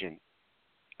dungeon,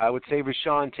 I would say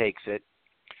Vachon takes it.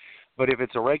 But if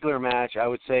it's a regular match, I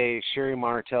would say Sherry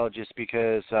Martel, just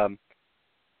because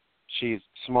she's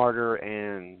smarter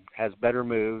and has better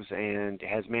moves and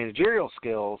has managerial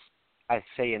skills. I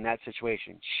say in that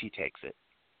situation, she takes it.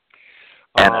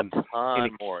 And a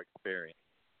ton more experience.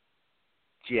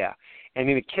 Yeah. And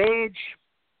in a cage,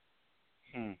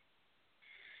 in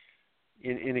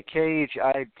a cage,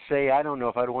 I'd say I don't know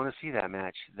if I'd want to see that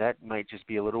match. That might just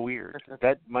be a little weird.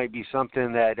 That might be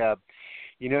something that,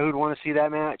 who'd want to see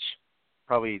that match?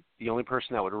 Probably the only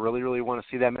person that would really, really want to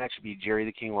see that match would be Jerry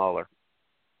the King Lawler.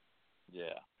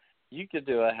 Yeah. You could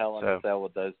do a Hell in a Cell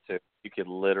with those two. You could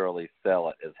literally sell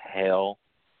it as Hell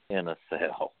in a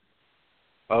Cell.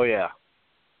 Oh, yeah.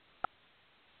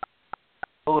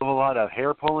 A lot of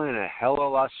hair pulling and a hell of a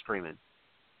lot of screaming.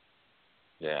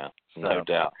 Yeah, no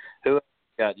doubt. Who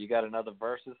else you got another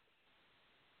versus?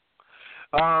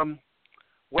 Well,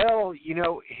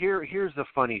 here's the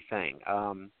funny thing.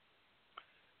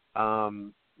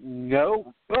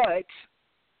 No, but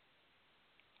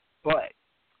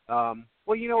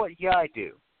well, you know what? Yeah, I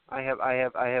do. I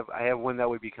have one that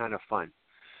would be kind of fun.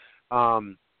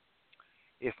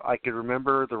 If I could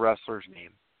remember the wrestler's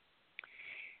name.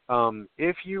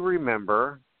 If you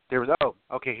remember, there was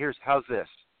how's this?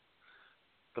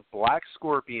 The Black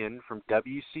Scorpion from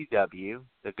WCW,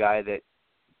 the guy that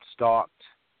stalked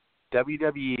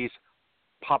WWE's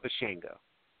Papa Shango.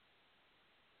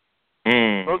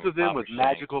 Both of them Papa with Shango.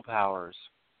 magical powers.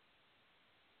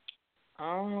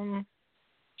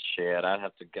 Shit, I'd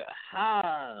have to go.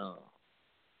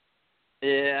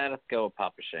 Yeah, let's go with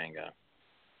Papa Shango.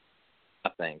 I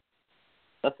think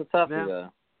that's a toughie,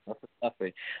 though. That's a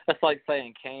toughie. That's like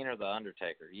saying Kane or the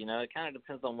Undertaker. It kind of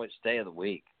depends on which day of the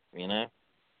week. Yeah.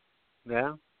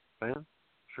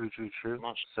 True.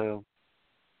 So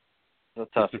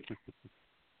that's a toughie.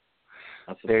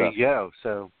 There you go.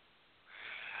 So,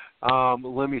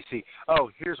 let me see.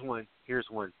 Oh, here's one.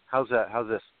 How's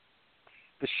this?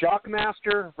 The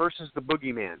Shockmaster versus the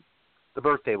Boogeyman, the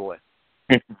birthday boy.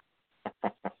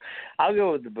 I'll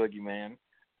go with the Boogeyman.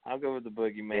 Over the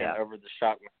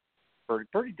Shockmaster.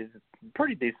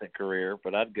 Pretty decent career,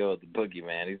 but I'd go with the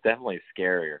Boogeyman. He's definitely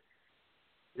scarier.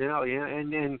 Yeah,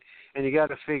 and you got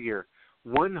to figure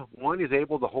one is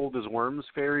able to hold his worms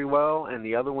very well, and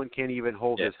the other one can't even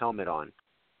hold his helmet on.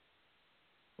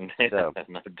 So.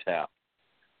 No doubt.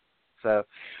 So,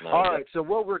 all right. So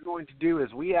what we're going to do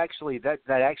is we actually that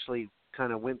actually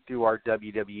kind of went through our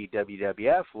WWE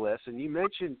WWF list, and you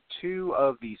mentioned two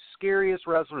of the scariest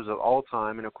wrestlers of all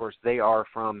time, and of course they are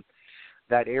from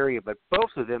that area. But both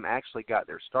of them actually got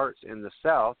their starts in the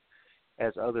South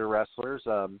as other wrestlers.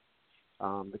 The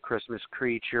Christmas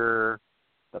Creature,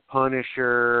 the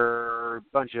Punisher, a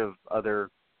bunch of other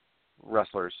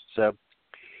wrestlers. So,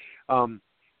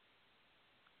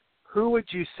 who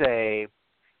would you say?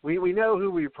 We know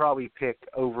who we probably pick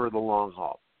over the long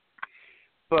haul.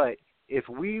 But if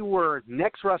we were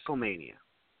next WrestleMania,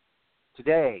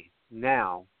 today,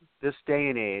 now, this day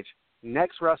and age,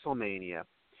 next WrestleMania,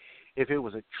 if it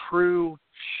was a true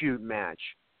shoot match,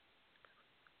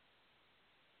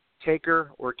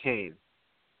 Taker or Kane,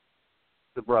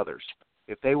 the brothers,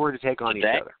 if they were to take on each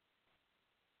other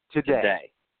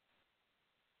today.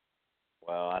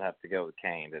 Well, I'd have to go with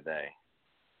Kane today.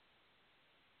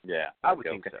 Yeah, I would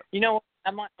think so. You know what?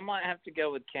 I might have to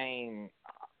go with Kane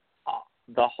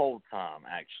the whole time.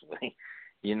 Actually,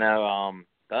 the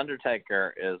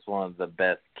Undertaker is one of the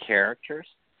best characters,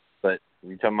 but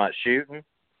you talking about shooting?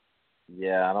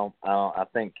 Yeah, I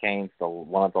think Kane's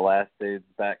one of the last dudes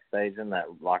backstage in that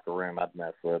locker room I'd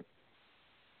mess with.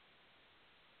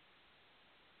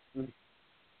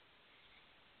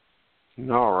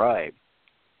 All right.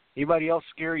 Anybody else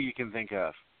scary you can think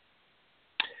of?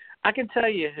 I can tell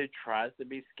you who tries to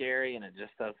be scary and it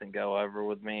just doesn't go over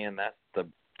with me, and that's the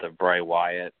Bray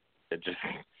Wyatt. It just,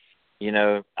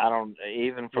 I don't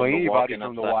even from anybody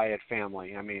from the Wyatt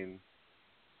family. I mean,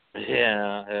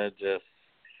 yeah, it just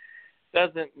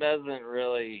doesn't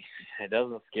really. It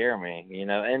doesn't scare me,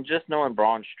 And just knowing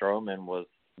Braun Strowman was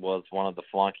one of the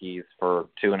flunkies for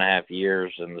 2.5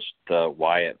 years in the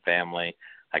Wyatt family.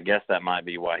 I guess that might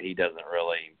be why he doesn't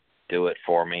really do it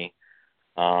for me.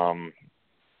 But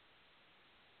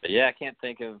yeah, I can't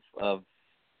think of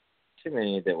too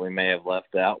many that we may have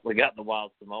left out. We got the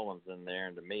Wild Samoans in there,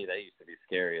 and to me, they used to be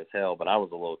scary as hell, but I was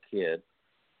a little kid.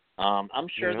 I'm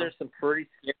sure there's some pretty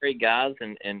scary guys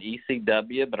in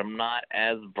ECW, but I'm not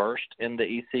as versed in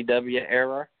the ECW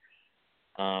era.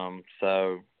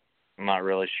 So I'm not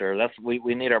really sure.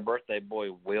 We need our birthday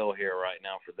boy Will here right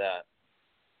now for that.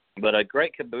 But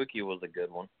Great Kabuki was a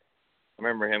good one. I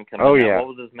remember him coming out. Yeah. What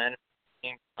was his manager's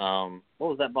name? What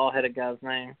was that bald-headed guy's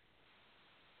name?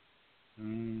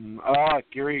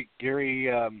 Gary.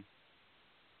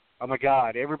 Oh my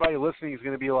God! Everybody listening is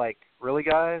going to be like, "Really,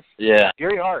 guys?" Yeah.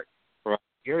 Gary Hart. Right.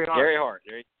 Gary Hart.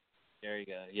 There you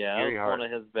go. Yeah, Gary that was Hart.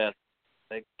 one of his best.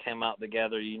 They came out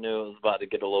together. You knew it was about to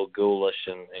get a little ghoulish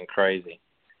and crazy.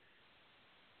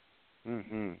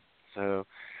 So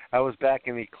I was back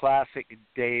in the classic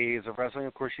days of wrestling.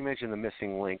 Of course, you mentioned the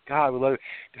Missing Link. God, we love it.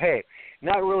 Hey,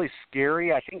 not really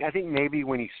scary. I think maybe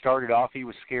when he started off, he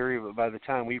was scary, but by the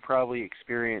time we probably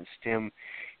experienced him,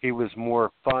 he was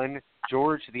more fun.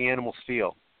 George the Animal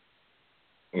Steel.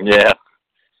 Yeah.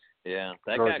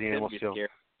 That George guy the Animal could be Steel. scary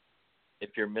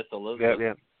if you're Miss Elizabeth.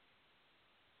 Yeah.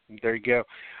 There you go.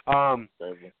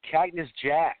 Cactus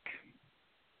Jack.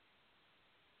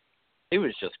 He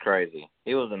was just crazy.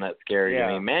 He wasn't that scary to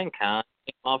me. Mankind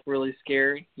came off really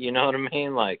scary. You know what I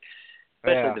mean? Like,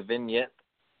 especially the vignette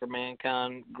for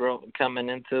Mankind coming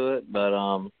into it. But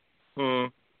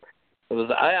it was.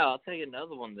 I'll tell you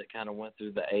another one that kind of went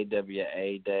through the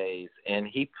AWA days, and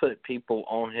he put people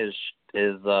on his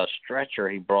stretcher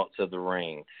he brought to the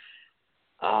ring.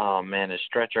 Oh man, his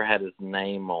stretcher had his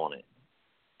name on it.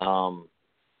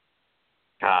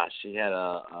 Gosh, he had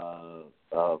a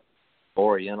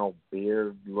Oriental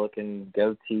beard-looking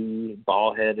goatee,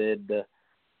 bald-headed.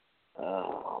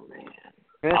 Oh man!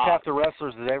 And that's half the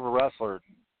wrestlers that ever wrestled.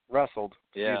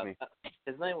 Yeah, Excuse me.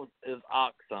 His name is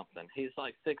Ox something. He's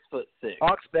like 6'6".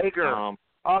 Ox Baker.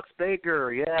 Ox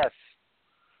Baker. Yes.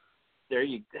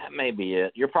 That may be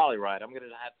it. You're probably right. I'm gonna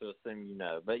have to assume you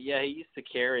know. But yeah, he used to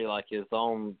carry like his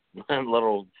own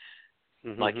little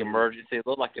like emergency. It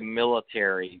looked like a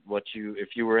military.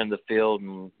 If you were in the field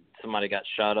and somebody got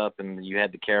shot up and you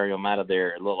had to carry them out of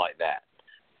there, it looked like that.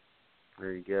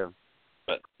 There you go.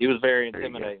 But he was very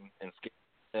intimidating and scary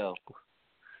as hell.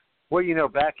 Well,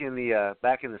 back in the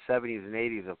 70s and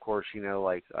 80s, of course,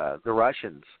 the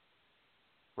Russians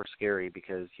were scary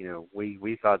because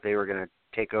we thought they were going to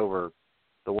take over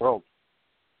the world.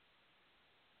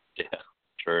 Yeah,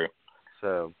 true.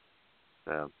 So.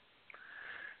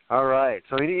 All right.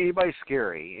 So anybody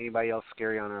scary? Anybody else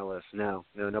scary on our list? No,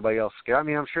 nobody else scary. I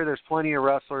mean, I'm sure there's plenty of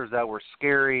wrestlers that were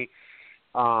scary.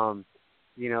 Then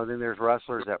there's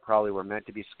wrestlers that probably were meant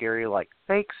to be scary, like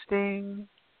Fake Sting.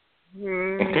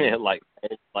 Yeah, like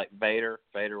Vader.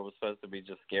 Vader was supposed to be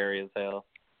just scary as hell.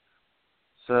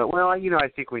 So, well, I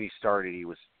think when he started, he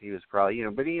was probably,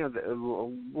 but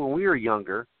when we were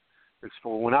younger,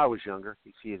 when I was younger,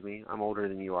 excuse me, I'm older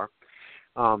than you are.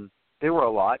 There were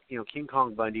a lot. King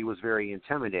Kong Bundy was very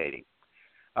intimidating.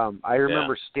 I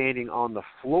remember standing on the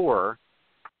floor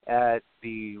at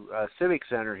the Civic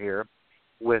Center here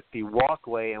with the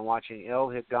walkway and watching El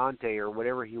Gigante or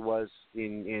whatever he was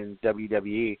in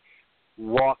WWE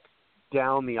walk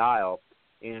down the aisle.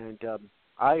 And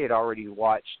I had already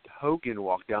watched Hogan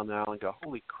walk down the aisle and go,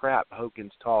 holy crap,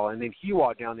 Hogan's tall. And then he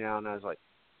walked down the aisle and I was like,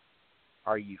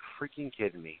 are you freaking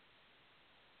kidding me?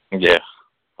 Yeah,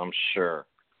 I'm sure.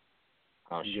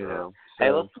 Oh, You sure. know, Hey,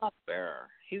 so, let's not Bear.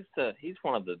 He's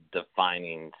one of the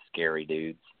defining scary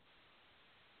dudes.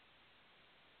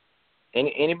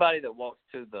 Anybody that walks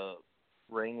to the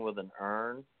ring with an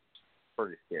urn,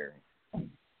 pretty scary.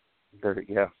 there,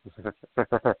 yeah.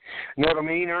 Know what I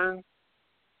mean, Ern?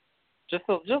 Just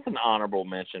an honorable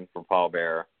mention for Paul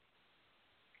Bearer.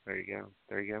 There you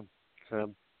go.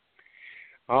 So,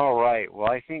 all right.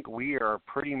 Well, I think we are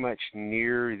pretty much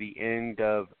near the end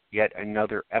of yet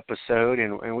another episode,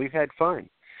 and we've had fun.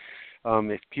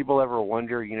 If people ever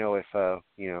wonder, if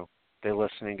they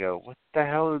listen and go, "What the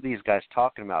hell are these guys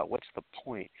talking about? What's the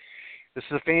point?" This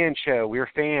is a fan show. We're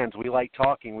fans. We like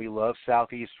talking. We love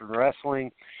Southeastern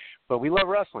wrestling, but we love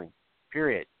wrestling.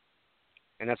 Period.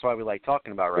 And that's why we like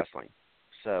talking about wrestling.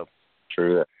 So,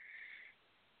 True.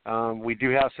 we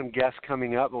do have some guests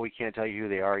coming up, but we can't tell you who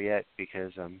they are yet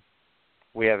because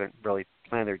we haven't really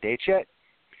planned their dates yet.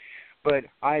 But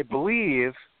I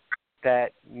believe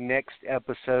that next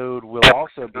episode will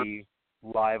also be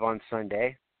live on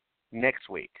Sunday next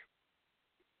week.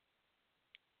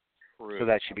 True. So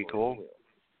that should be cool.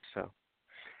 So,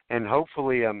 and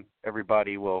hopefully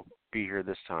everybody will be here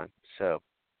this time. So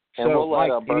we'll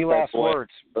Mike, any last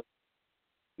words?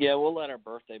 Yeah, we'll let our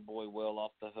birthday boy Will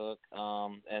off the hook.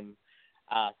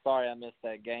 Sorry I missed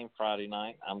that game Friday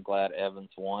night. I'm glad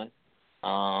Evans won.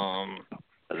 That'd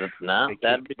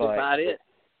be about it.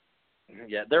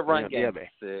 Yeah, their run game is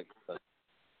sick.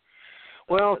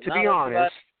 Well, to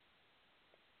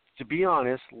be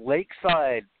honest,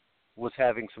 Lakeside was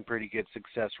having some pretty good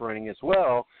success running as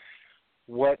well.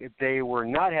 What they were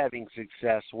not having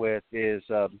success with is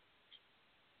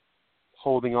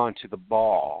holding on to the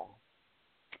ball.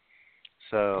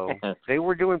 So they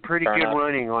were doing pretty good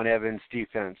running on Evans'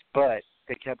 defense, but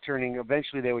they kept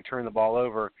eventually they would turn the ball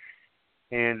over,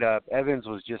 and Evans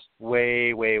was just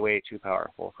way, way, way too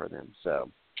powerful for them. So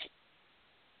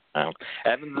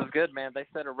Evans is good, man. They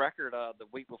set a record the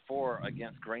week before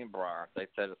against Greenbrier. They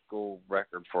set a school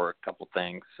record for a couple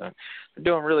things. So they're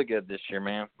doing really good this year,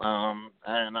 man.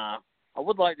 I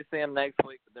would like to see them next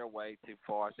week, but they're way too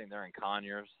far. I think they're in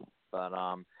Conyers. But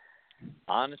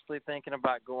honestly thinking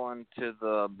about going to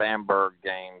the Bamberg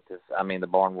game, the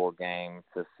Barnwell game,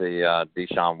 to see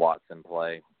Deshaun Watson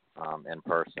play in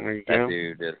person. That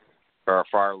dude is, for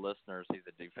our listeners, he's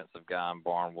a defensive guy in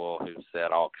Barnwell who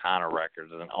set all kind of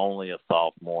records and only a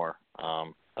sophomore.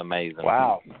 Amazing.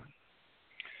 Wow.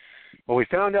 Well, we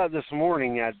found out this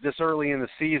morning, this early in the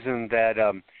season, that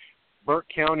Burke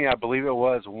County, I believe it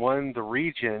was, won the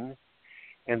region,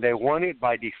 and they won it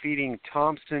by defeating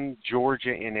Thompson,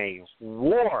 Georgia, in a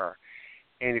war.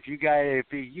 And if you guys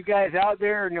out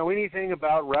there know anything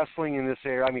about wrestling in this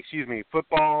area,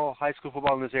 football, high school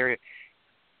football in this area,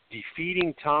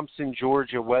 defeating Thompson,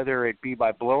 Georgia, whether it be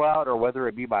by blowout or whether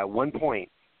it be by 1 point,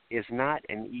 is not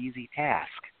an easy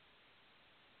task.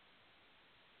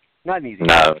 Not an easy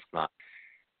task. No, it's not.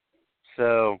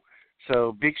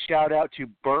 So big shout out to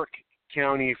Burke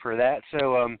County for that.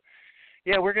 So,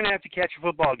 we're going to have to catch a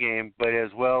football game, but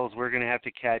as well as we're going to have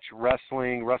to catch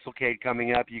wrestling, WrestleCade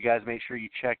coming up. You guys make sure you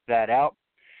check that out.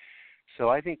 So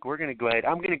I think I'm going to go ahead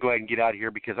and get out of here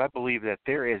because I believe that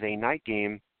there is a night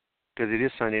game because it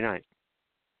is Sunday night.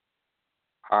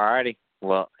 All righty.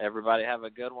 Well, everybody have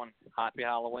a good one. Happy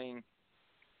Halloween.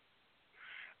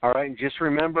 All right, and just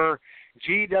remember,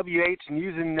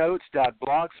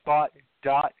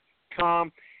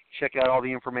 GWHnewsandnotes.blogspot.com. Check out all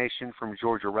the information from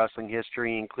Georgia wrestling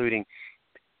history, including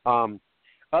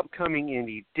upcoming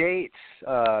indie dates,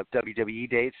 WWE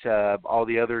dates, all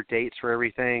the other dates for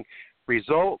everything,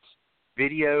 results,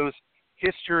 videos,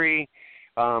 history.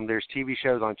 There's TV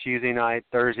shows on Tuesday night,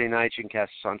 Thursday night. You can catch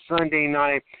us on Sunday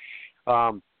night.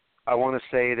 I want to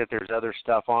say that there's other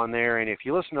stuff on there, and if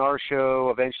you listen to our show,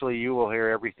 eventually you will hear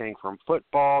everything from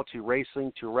football to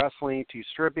racing to wrestling to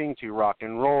stripping to rock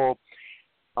and roll.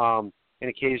 And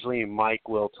occasionally Mike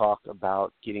will talk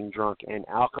about getting drunk and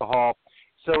alcohol.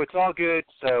 So it's all good.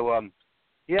 So,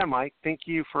 Mike, thank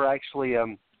you for actually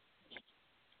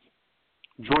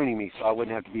joining me so I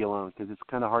wouldn't have to be alone because it's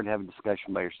kind of hard to have a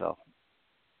discussion by yourself.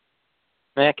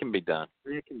 It can be done.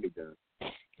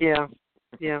 Yeah.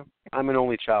 I'm an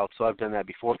only child, so I've done that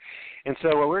before. And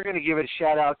so we're going to give it a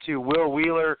shout-out to Will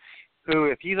Wheeler, who,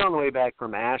 if he's on the way back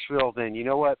from Asheville, then you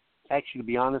know what? Actually, to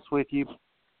be honest with you,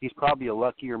 he's probably a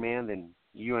luckier man than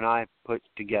you and I put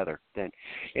together. Then,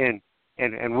 and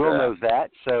Will knows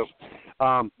that. So,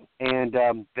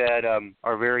 that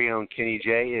our very own Kenny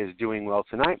J is doing well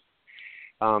tonight.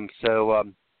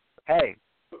 Hey,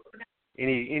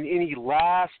 any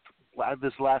last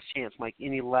chance, Mike?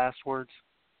 Any last words?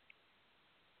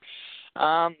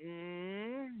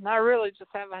 Not really.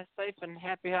 Just have a safe and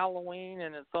happy Halloween,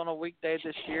 and it's on a weekday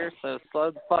this year, so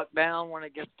slow the fuck down when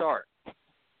it gets dark.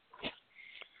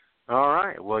 All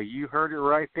right. Well, you heard it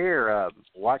right there.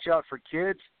 Watch out for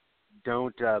kids.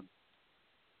 Don't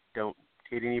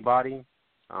hit anybody.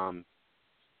 And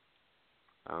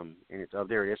it's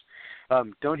there it is.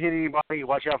 Don't hit anybody.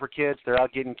 Watch out for kids. They're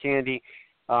out getting candy.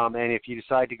 And if you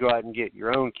decide to go out and get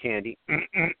your own candy,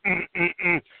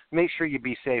 make sure you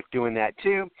be safe doing that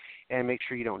too, and make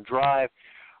sure you don't drive.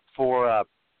 For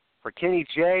Kenny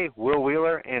J, Will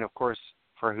Wheeler, and of course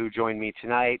for who joined me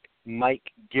tonight,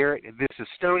 Mike Garrett. This is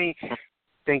Stoney.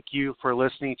 Thank you for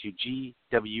listening to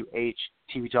GWH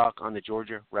TV Talk on the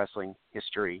Georgia Wrestling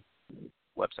History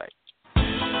website.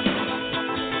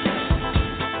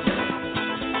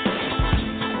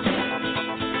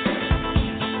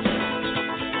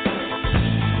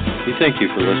 We thank you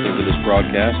for listening to this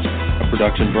broadcast, a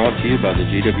production brought to you by the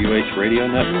GWH Radio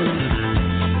Network.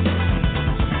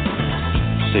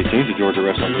 Stay tuned to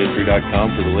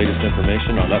GeorgiaWrestlingHistory.com for the latest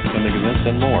information on upcoming events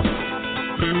and more.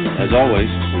 As always,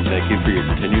 we thank you for your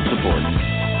continued support.